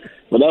sandwich.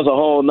 But that's a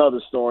whole nother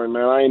story,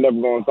 man. I ain't never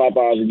going to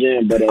Popeyes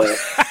again. But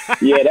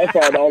yeah, that's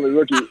probably the only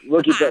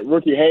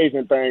rookie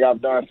hazing thing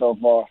I've done so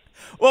far.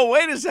 Well,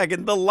 wait a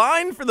second. The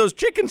line for those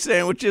chicken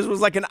sandwiches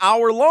was like an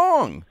hour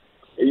long.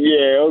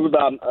 Yeah, it was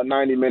about a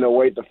 90-minute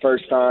wait the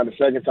first time. The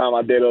second time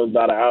I did it was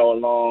about an hour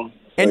long.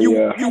 And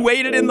you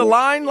waited in the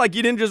line? Like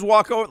you didn't just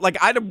walk over? Like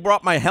I'd have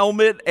brought my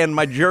helmet and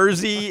my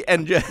jersey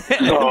and just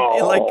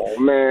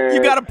man.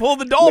 You got to pull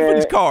the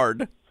Dolphins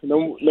card.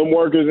 Them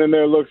workers in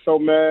there look so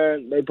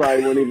mad, they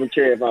probably wouldn't even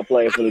care if I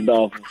played for the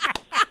Dolphins.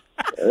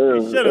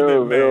 It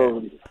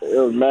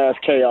was mass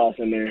chaos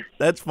in there.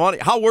 That's funny.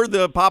 How were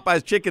the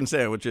Popeyes chicken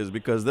sandwiches?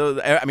 Because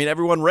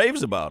everyone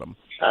raves about them.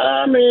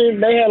 I mean,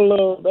 they had a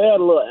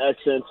little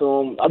accent to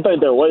them. I think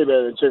they're way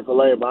better than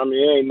Chick-fil-A, but I mean,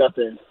 it ain't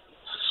nothing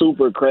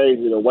super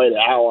crazy to wait an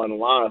hour in the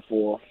line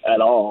for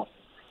at all.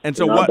 And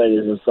so I think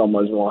it's just so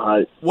much more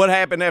hype. What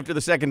happened after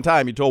the second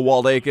time? You told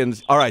Walt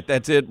Akins, all right,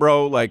 that's it,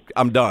 bro. Like,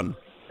 I'm done.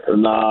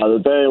 Nah,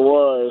 the thing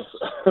was,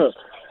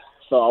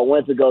 so I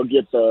went to go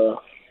get the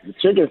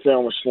chicken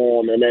sandwich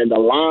for him, and then the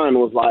line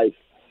was like,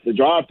 the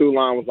drive-through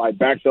line was like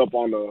backed up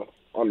on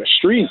the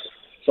street.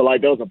 So,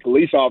 like, there was a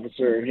police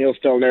officer, and he was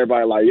telling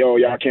everybody, like, yo,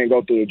 y'all can't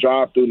go through the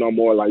drive-thru no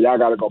more. Like, y'all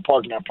got to go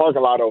park in that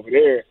parking lot over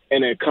there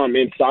and then come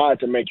inside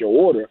to make your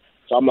order.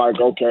 So I'm like,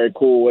 okay,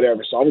 cool,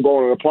 whatever. So I'm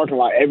going to the parking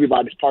lot.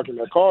 Everybody's parking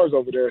their cars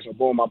over there. So,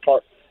 boom, I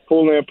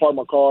pull in, park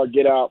my car,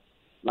 get out.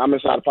 And I'm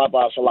inside the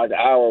Popeyes for, like, an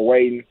hour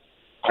waiting.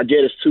 I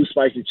get us 2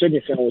 spicy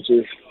chicken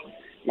sandwiches.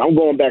 And I'm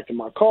going back to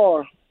my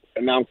car,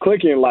 and I'm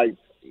clicking, like,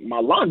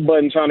 my lock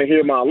button trying to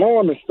hear my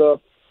alarm and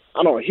stuff.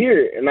 I don't hear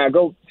it. And I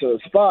go to the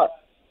spot.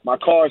 My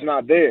car's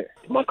not there.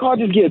 My car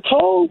just get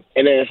towed.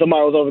 And then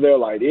somebody was over there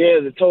like, yeah,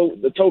 the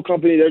tow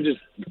company, they're just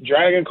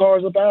dragging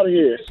cars up out of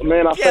here. So,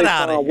 man, I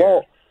FaceTime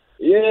Walt.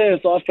 Yeah,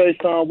 so I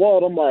FaceTime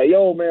Walt. I'm like,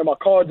 yo, man, my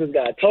car just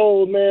got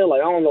towed, man.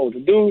 Like, I don't know what to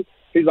do.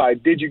 He's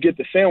like, did you get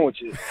the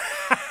sandwiches?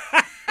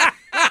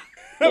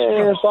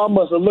 Man, so I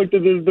must have looked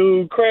at this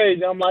dude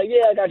crazy. I'm like,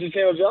 yeah, I got your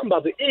sandwiches. I'm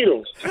about to eat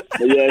them.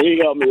 But, yeah, he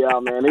helped me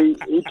out, man.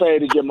 He paid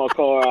to get my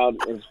car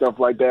out and stuff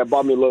like that.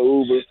 Bought me a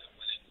little Uber.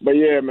 But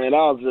yeah, man,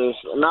 I was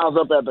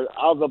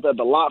up at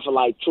the lot for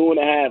like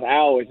 2.5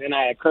 hours, and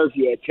I had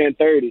curfew at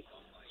 10:30.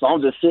 So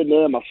I'm just sitting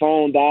there. My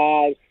phone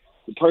died.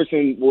 The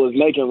person was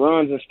making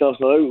runs and stuff,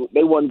 so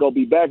they wasn't gonna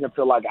be back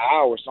until like an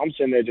hour. So I'm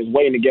sitting there just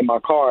waiting to get my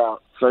car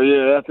out. So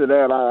yeah, after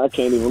that, I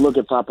can't even look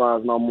at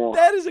Popeyes no more.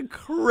 That is a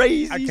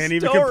crazy story. I can't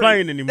even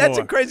complain anymore. That's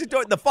a crazy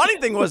story. The funny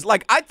thing was,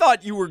 like, I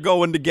thought you were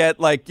going to get,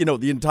 like, you know,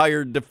 the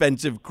entire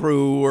defensive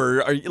crew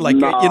or like,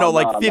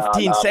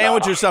 15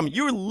 sandwiches or something.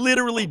 You were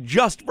literally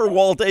just for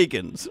Walt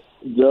Akins.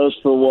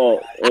 Just for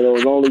Walt. And it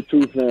was only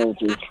 2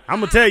 sandwiches. I'm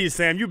going to tell you,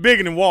 Sam, you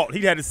bigger than Walt.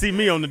 He had to see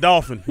me on the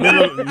Dolphin.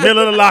 Middle of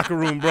the locker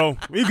room, bro.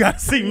 You got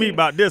to see me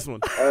about this one.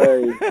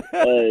 Hey,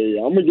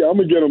 I'm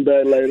gonna get him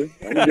back later.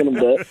 I'm gonna get him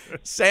back.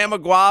 Sam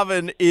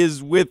McGuavin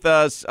is with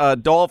us.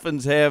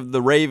 Dolphins have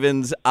the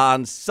Ravens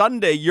on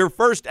Sunday. Your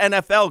first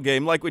NFL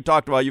game, like we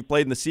talked about, you've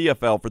played in the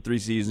CFL for 3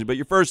 seasons, but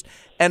your first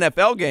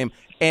NFL game,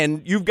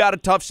 and you've got a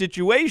tough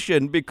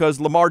situation because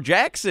Lamar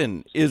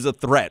Jackson is a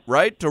threat,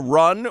 right, to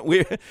run.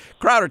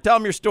 Crowder, tell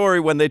them your story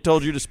when they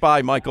told you to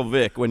spy Michael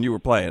Vick when you were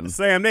playing.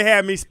 Sam, they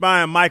had me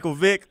spying Michael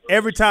Vick.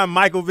 Every time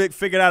Michael Vick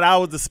figured out I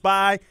was the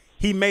spy,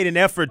 he made an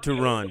effort to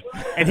run,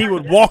 and he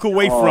would walk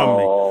away from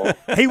me.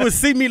 He would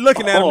see me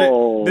looking at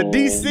him.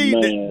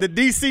 The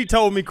DC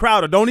told me,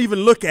 Crowder, don't even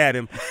look at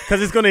him because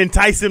it's going to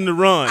entice him to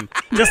run.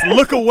 Just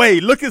look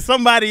away. Look at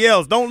somebody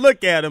else. Don't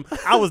look at him.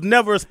 I was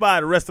never a spy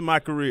the rest of my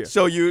career.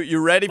 So you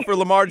ready for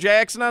Lamar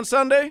Jackson on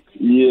Sunday?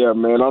 Yeah,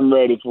 man, I'm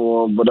ready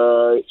for him. But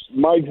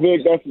Mike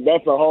Vick,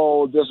 that's a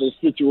whole different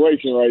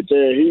situation right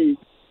there.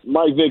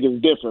 Mike Vick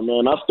is different,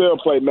 man. I still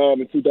play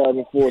Madden in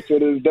 2004 to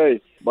this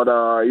day. But,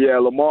 yeah,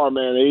 Lamar,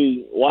 man,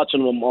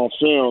 watching him on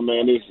film,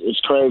 man, it's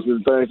crazy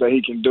the things that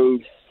he can do.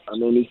 I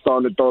mean, he's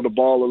starting to throw the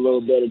ball a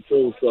little better,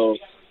 too. So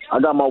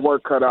I got my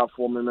work cut out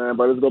for me, man.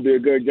 But it's going to be a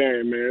good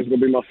game, man. It's going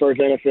to be my first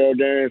NFL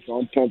game, so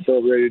I'm pumped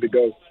up, ready to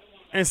go.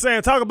 And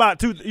Sam, talk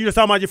about you just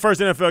talking about your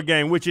first NFL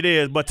game, which it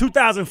is. But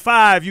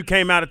 2005, you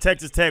came out of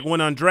Texas Tech,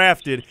 went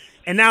undrafted.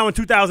 And now in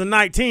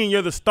 2019,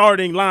 you're the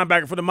starting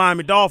linebacker for the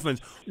Miami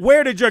Dolphins.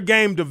 Where did your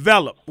game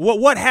develop?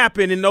 What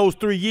happened in those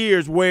 3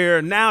 years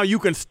where now you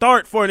can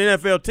start for an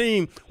NFL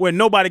team where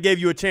nobody gave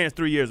you a chance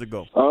 3 years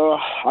ago?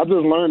 I just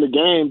learned the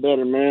game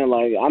better, man.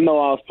 Like, I know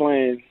I was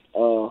playing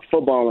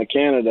football in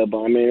Canada,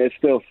 but, I mean, it's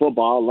still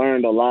football. I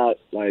learned a lot,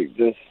 like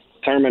just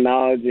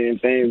terminology and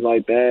things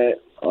like that,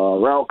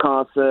 route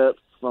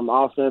concepts from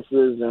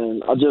offenses,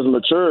 and I just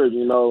matured,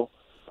 you know.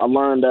 I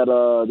learned that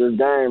this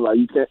game, like,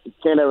 you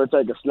can't ever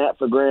take a snap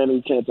for granted.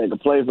 You can't take a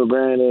play for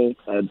granted,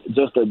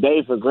 just a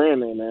day for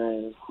granted.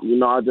 And, you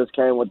know, I just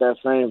came with that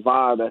same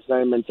vibe, that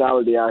same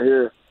mentality out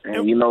here.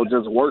 And, you know,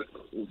 just work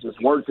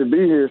to be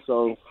here.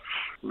 So,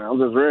 man, I'm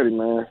just ready,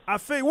 man. I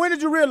think, when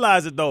did you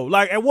realize it, though?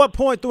 Like, at what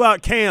point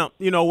throughout camp,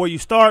 you know, were you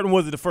starting?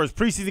 Was it the first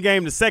preseason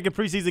game, the second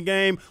preseason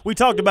game? We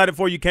talked about it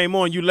before you came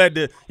on. You led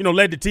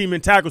the team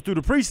in tackles through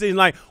the preseason.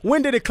 Like,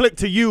 when did it click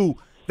to you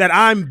that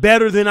I'm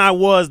better than I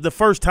was the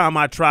first time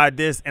I tried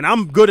this, and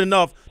I'm good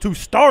enough to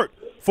start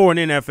for an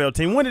NFL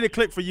team? When did it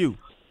click for you?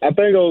 I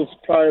think it was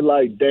probably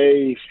like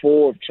day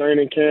 4 of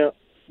training camp,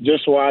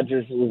 just where I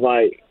just was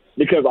like,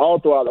 because all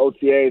throughout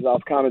OTAs, I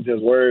was kind of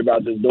just worried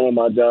about just doing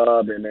my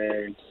job, and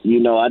then,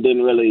 you know, I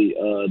didn't really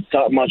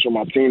talk much with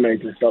my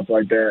teammates and stuff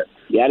like that.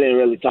 Yeah, I didn't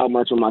really talk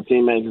much with my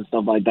teammates and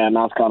stuff like that, and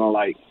I was kind of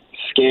like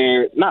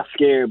scared, not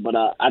scared, but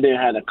I didn't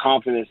have the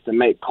confidence to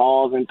make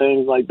calls and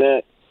things like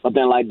that. But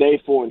then, like, day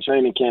 4 in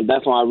training camp,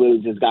 that's when I really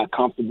just got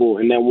comfortable.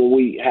 And then when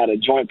we had a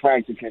joint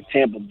practice in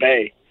Tampa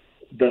Bay,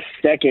 the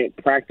second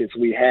practice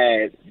we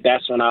had,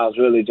 that's when I was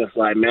really just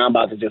like, man, I'm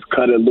about to just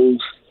cut it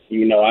loose.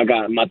 You know,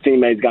 my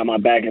teammates got my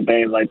back and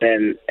things like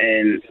that.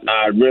 And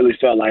I really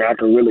felt like I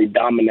could really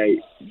dominate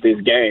this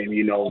game,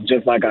 you know.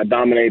 Just like I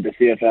dominated the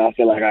CFL, I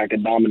feel like I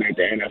could dominate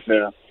the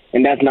NFL.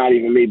 And that's not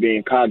even me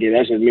being cocky.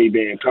 That's just me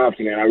being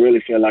confident. I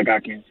really feel like I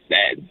can.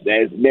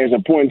 There's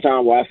a point in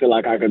time where I feel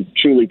like I could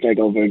truly take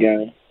over a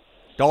game.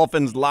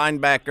 Dolphins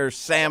linebacker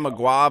Sam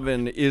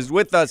McGuavin is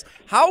with us.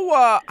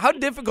 How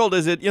difficult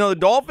is it? You know, the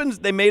Dolphins,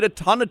 they made a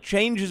ton of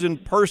changes in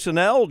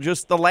personnel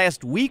just the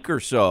last week or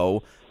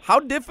so.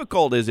 How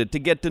difficult is it to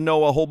get to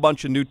know a whole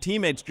bunch of new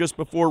teammates just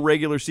before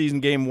regular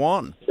season game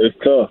 1? It's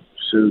tough.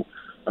 Shoot.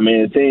 I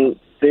mean, the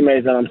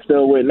teammates that I'm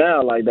still with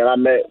now, like that I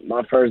met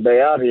my first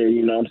day out here,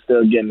 you know, I'm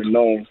still getting to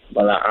know them.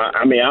 But,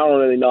 I mean, I don't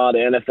really know how the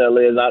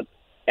NFL is.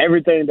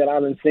 Everything that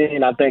I've been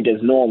seeing, I think,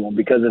 is normal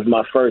because it's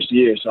my first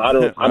year. So I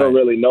don't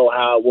really know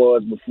how it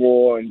was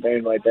before and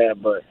things like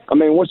that. But, I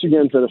mean, once you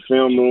get into the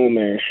film room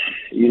and,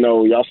 you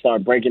know, y'all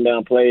start breaking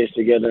down plays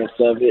together and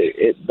stuff,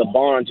 the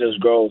bond just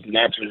grows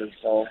naturally.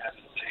 So,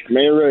 I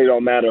mean, it really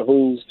don't matter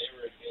who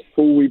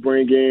we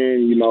bring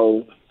in. You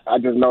know, I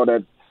just know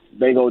that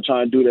they go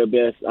try and do their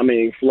best. I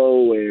mean,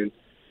 Flo and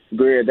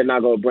Greer, they're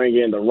not going to bring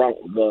in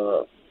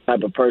the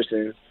type of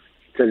person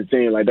to the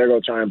team. Like, they're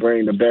going to try and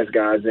bring the best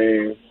guys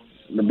in,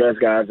 the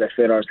best guys that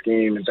fit our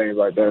scheme and things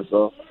like that.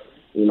 So,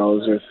 you know,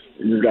 you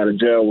just got to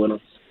gel with them.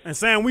 And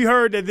Sam, we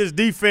heard that this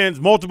defense,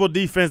 multiple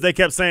defense, they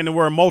kept saying the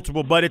word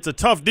multiple, but it's a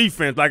tough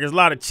defense. Like, there's a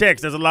lot of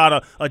checks. There's a lot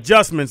of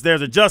adjustments.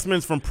 There's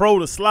adjustments from pro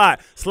to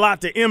slot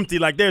to empty.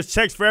 Like, there's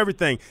checks for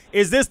everything.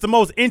 Is this the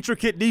most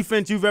intricate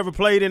defense you've ever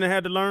played in and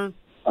had to learn?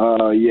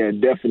 Yeah,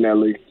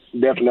 definitely.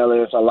 Definitely,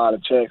 it's a lot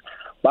of checks.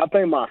 But I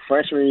think my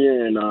freshman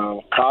year in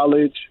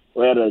college,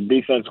 we had a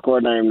defensive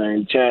coordinator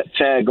named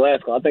Chad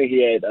Glasgow. I think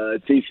he had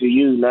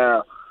TCU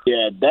now.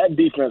 Yeah, that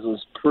defense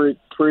was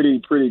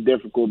pretty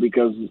difficult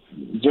because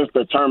just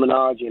the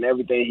terminology and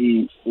everything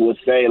he would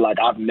say, like,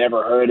 I've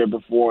never heard it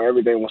before.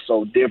 Everything was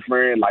so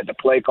different. Like, the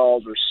play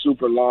calls were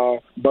super long.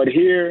 But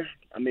here,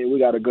 I mean, we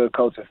got a good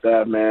coaching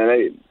staff,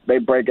 man. They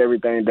break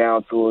everything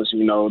down to us.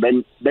 You know,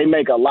 they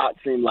make a lot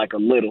seem like a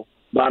little.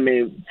 But I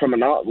mean, from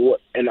an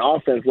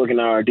offense, looking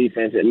at our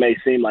defense, it may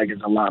seem like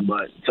it's a lot,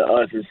 but to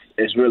us,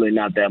 it's really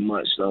not that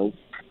much. So,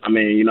 I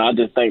mean, you know, I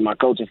just thank my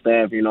coaching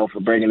staff, you know,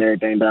 for breaking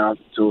everything down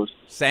to us.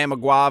 Sam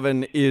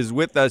Aguavin is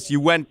with us. You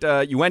went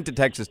to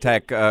Texas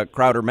Tech.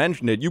 Crowder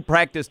mentioned it. You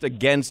practiced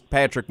against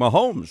Patrick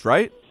Mahomes,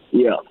 right?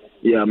 Yeah.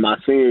 My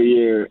senior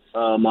year,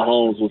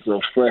 Mahomes was a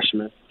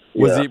freshman.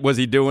 Was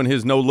he doing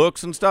his no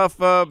looks and stuff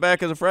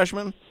back as a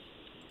freshman?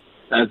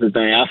 That's the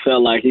thing. I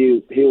felt like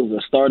he was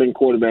a starting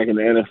quarterback in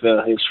the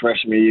NFL his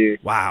freshman year.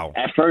 Wow.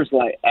 At first,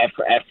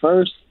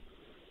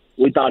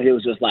 we thought he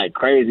was just like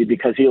crazy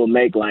because he'll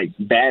make like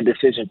bad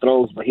decision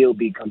throws, but he'll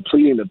be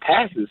completing the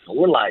passes. So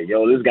we're like,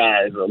 yo, this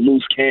guy is a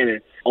loose cannon.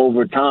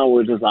 Over time,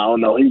 we're just like, oh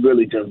no, he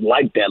really just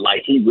like that.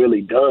 Like he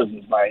really does.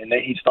 Like, and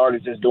then he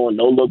started just doing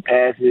no look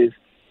passes.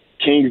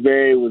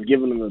 Kingsbury was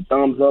giving him a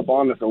thumbs up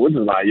on it, so we're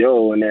just like,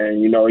 yo. And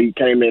then, you know, he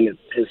came in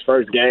his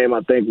first game,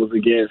 I think, was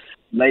against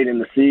late in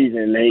the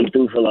season. And he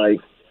threw for like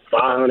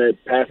 500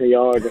 passing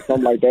yards or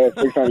something like that,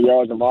 600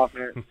 yards of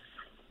offense.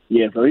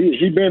 Yeah, so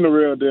he been the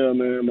real deal,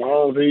 man.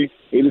 Mahomes,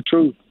 he the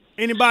truth.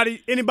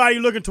 Anybody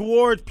looking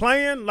towards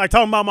playing? Like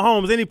talking about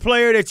Mahomes, any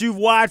player that you've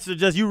watched or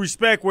just you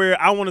respect where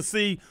I want to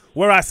see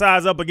where I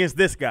size up against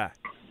this guy?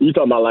 You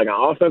talking about like an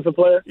offensive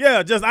player?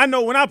 Yeah, just I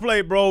know when I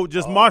played, bro,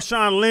 just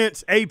Marshawn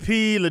Lynch, AP,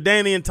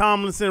 LaDainian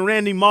Tomlinson,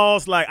 Randy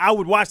Moss, like I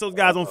would watch those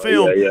guys on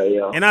film,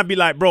 and I'd be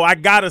like, bro, I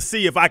got to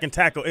see if I can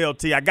tackle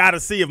LT. I got to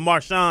see if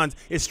Marshawn's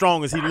as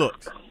strong as he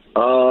looks.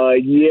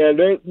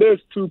 There's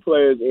two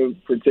players in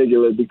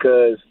particular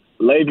because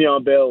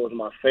Le'Veon Bell was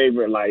my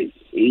favorite. Like,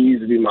 he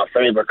used to be my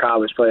favorite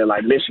college player.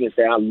 Like, Michigan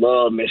State, I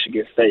love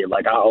Michigan State.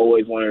 Like, I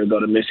always wanted to go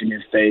to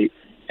Michigan State.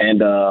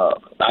 And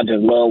I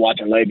just love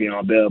watching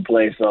Le'Veon Bell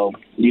play. So,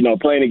 you know,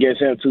 playing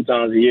against him 2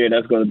 times a year,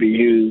 that's going to be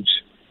huge.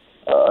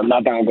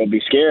 Not that I'm going to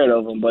be scared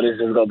of him, but it's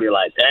just going to be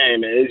like,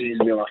 dang, man, this used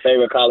to be my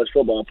favorite college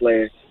football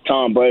player.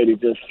 Tom Brady,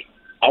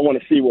 I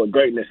want to see what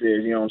greatness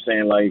is, you know what I'm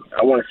saying? Like,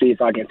 I want to see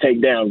if I can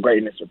take down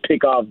greatness or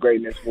pick off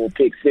greatness for a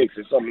pick six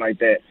or something like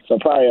that. So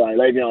probably like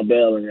Le'Veon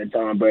Bell and then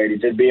Tom Brady,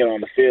 just being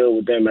on the field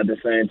with them at the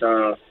same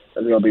time,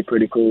 that's going to be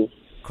pretty cool.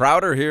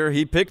 Crowder here,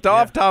 he picked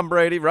off Tom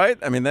Brady, right?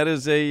 I mean,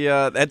 that's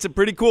a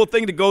pretty cool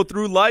thing to go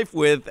through life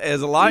with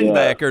as a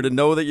linebacker, to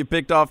know that you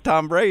picked off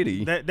Tom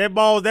Brady. That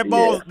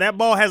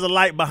ball has a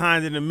light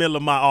behind it in the middle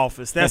of my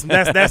office. That's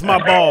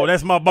my ball.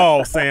 That's my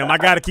ball, Sam. I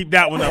got to keep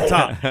that one up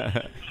top.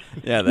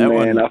 Yeah, that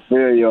one. Man, I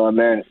feel you on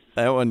that.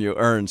 That one you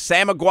earned.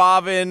 Sam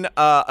Aguavin,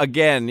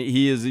 again,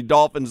 he is the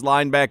Dolphins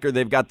linebacker.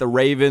 They've got the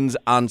Ravens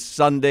on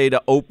Sunday to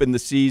open the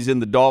season.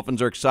 The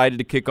Dolphins are excited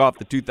to kick off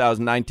the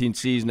 2019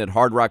 season at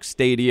Hard Rock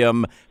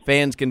Stadium.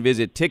 Fans can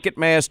visit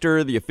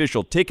Ticketmaster, the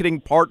official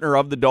ticketing partner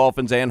of the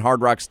Dolphins and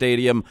Hard Rock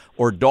Stadium,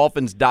 or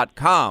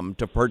Dolphins.com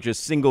to purchase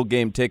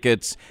single-game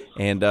tickets.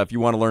 And if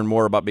you want to learn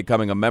more about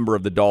becoming a member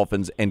of the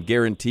Dolphins and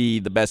guarantee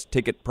the best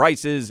ticket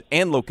prices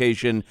and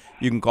location,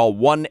 you can call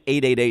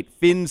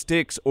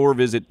 1-888-FINS-TICKS or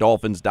visit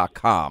Dolphins.com.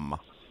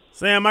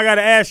 Sam, I got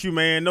to ask you,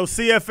 man, those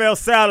CFL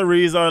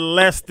salaries are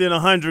less than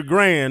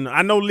 $100,000.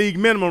 I know league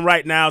minimum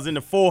right now is in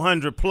the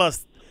 400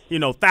 plus,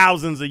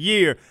 thousands a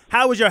year.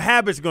 How is your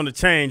habits going to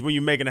change when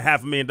you're making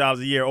 $500,000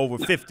 a year over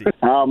 50?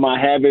 How my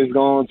habits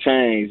going to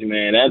change,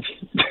 man?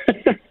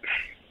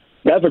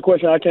 That's a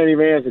question I can't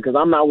even answer because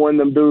I'm not one of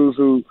them dudes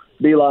who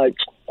be like,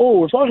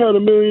 oh, if I had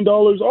 $1 million,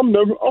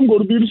 I'm going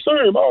to be the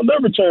same. I'll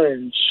never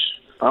change.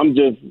 I'm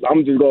just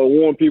going to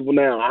warn people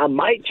now. I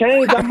might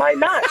change, I might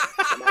not.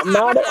 I'm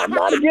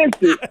not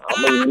against it.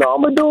 I'm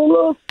going to do a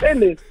little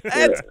spending.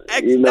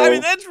 I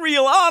mean, that's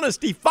real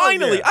honesty.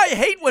 Finally, I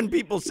hate when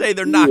people say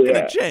they're not going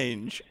to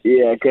change.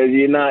 Yeah, because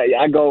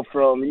I go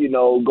from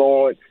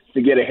going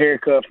to get a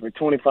haircut for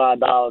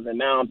 $25, and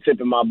now I'm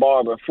tipping my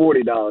barber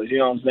 $40. You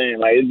know what I'm saying?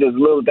 Like, it's just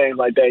little things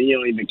like that you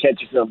don't even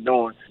catch yourself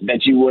doing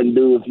that you wouldn't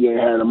do if you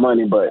didn't have the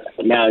money. But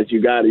now that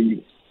you got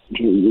it,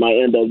 you might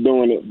end up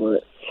doing it.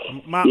 But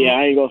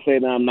I ain't going to say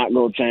that I'm not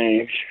going to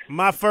change.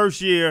 My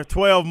first year,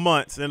 12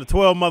 months, and the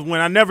 12 months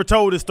when I never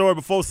told this story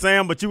before,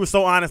 Sam, but you were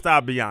so honest,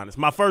 I'll be honest.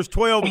 My first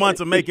 12 months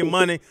of making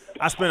money,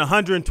 I spent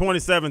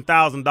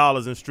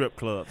 $127,000 in strip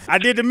clubs. I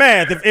did the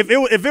math. If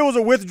it was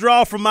a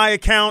withdrawal from my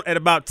account at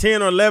about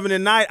 10 or 11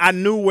 at night, I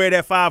knew where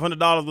that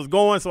 $500 was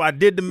going, so I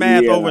did the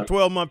math over a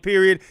 12-month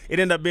period. It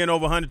ended up being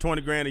over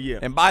 $120,000 a year.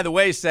 And by the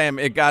way, Sam,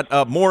 it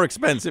got more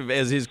expensive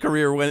as his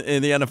career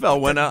in the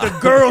NFL went on. The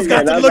girls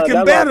got to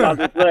looking better.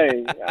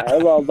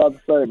 That's what I was about to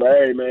say, but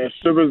hey, man,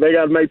 strippers, they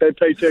got to make their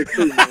paycheck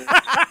too, man.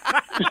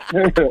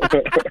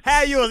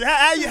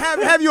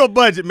 have you a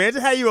budget, man.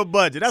 Just have you a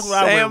budget. That's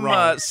what I went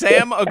wrong.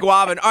 Sam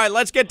Aguavin. All right,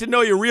 let's get to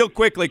know you real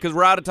quickly because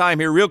we're out of time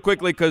here. Real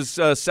quickly because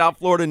South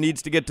Florida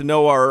needs to get to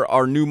know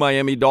our new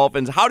Miami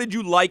Dolphins. How did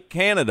you like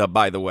Canada,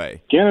 by the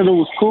way? Canada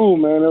was cool,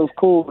 man. It was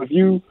cool. If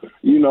you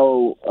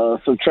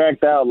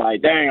subtract out,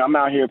 like, dang, I'm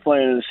out here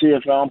playing in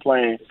the CFL. I'm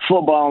playing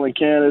football in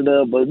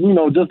Canada. But,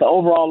 just the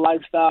overall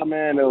lifestyle,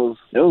 man, it was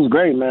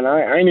great, man.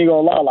 I ain't even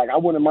going to lie. Like, I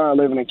wouldn't mind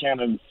living in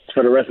Canada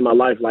for the rest of my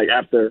life, like,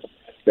 after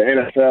the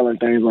NFL and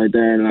things like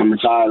that, and I'm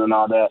retired and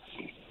all that.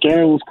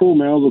 Camp was cool,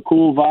 man. It was a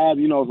cool vibe.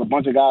 You know, it was a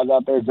bunch of guys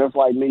out there just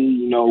like me.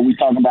 You know, we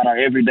talking about our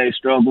everyday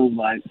struggles,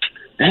 like,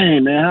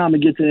 dang, man, how am I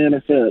going to get to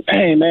the NFL?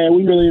 Dang, man,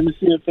 we really in the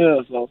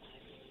CFL. So,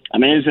 I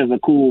mean, it's just a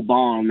cool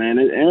bond, man.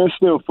 And it's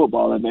still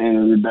football at the end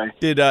of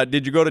the day.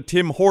 Did you go to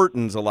Tim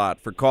Hortons a lot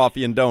for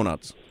coffee and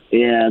donuts?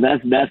 Yeah,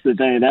 that's the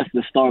thing. That's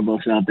the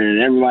Starbucks out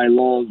there. Everybody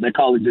loves. They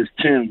call it just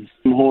Tim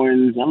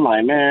Hortons. I'm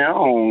like, man, I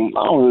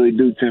don't really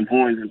do Tim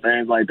Hortons and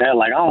things like that.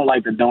 Like, I don't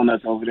like the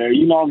donuts over there.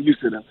 You know, I'm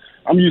used to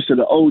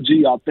the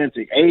OG,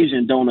 authentic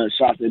Asian donut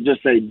shops that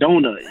just say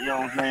donut. You know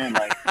what I'm saying?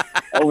 Like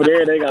over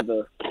there, they got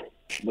the.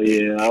 But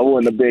yeah, I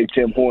wasn't a big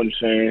Tim Hortons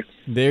fan.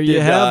 There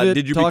you have it.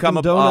 Did you Talking become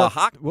a donut.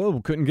 hot? Whoa,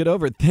 couldn't get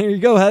over it. There you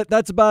go.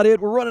 That's about it.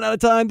 We're running out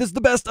of time. This is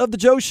the best of the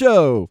Joe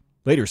Show.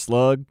 Later,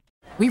 Slug.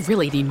 We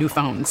really need new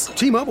phones.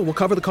 T-Mobile will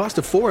cover the cost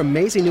of 4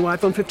 amazing new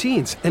iPhone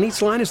 15s, and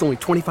each line is only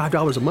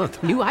 $25 a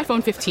month. New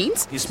iPhone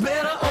 15s? It's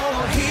better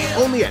over here.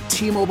 Only at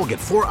T-Mobile, get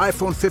 4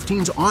 iPhone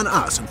 15s on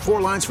us and 4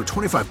 lines for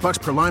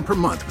 $25 per line per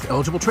month with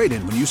eligible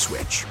trade-in when you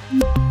switch.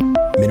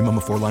 Minimum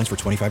of 4 lines for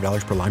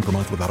 $25 per line per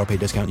month with autopay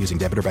discount using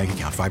debit or bank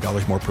account.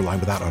 $5 more per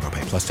line without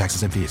autopay, plus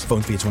taxes and fees.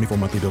 Phone fee at 24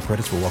 monthly bill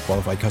credits for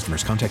well-qualified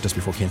customers. Contact us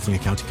before canceling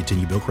account to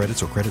continue bill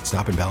credits or credit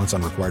stop and balance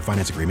on required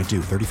finance agreement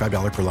due.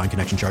 $35 per line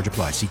connection charge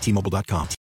applies. See T-Mobile.com.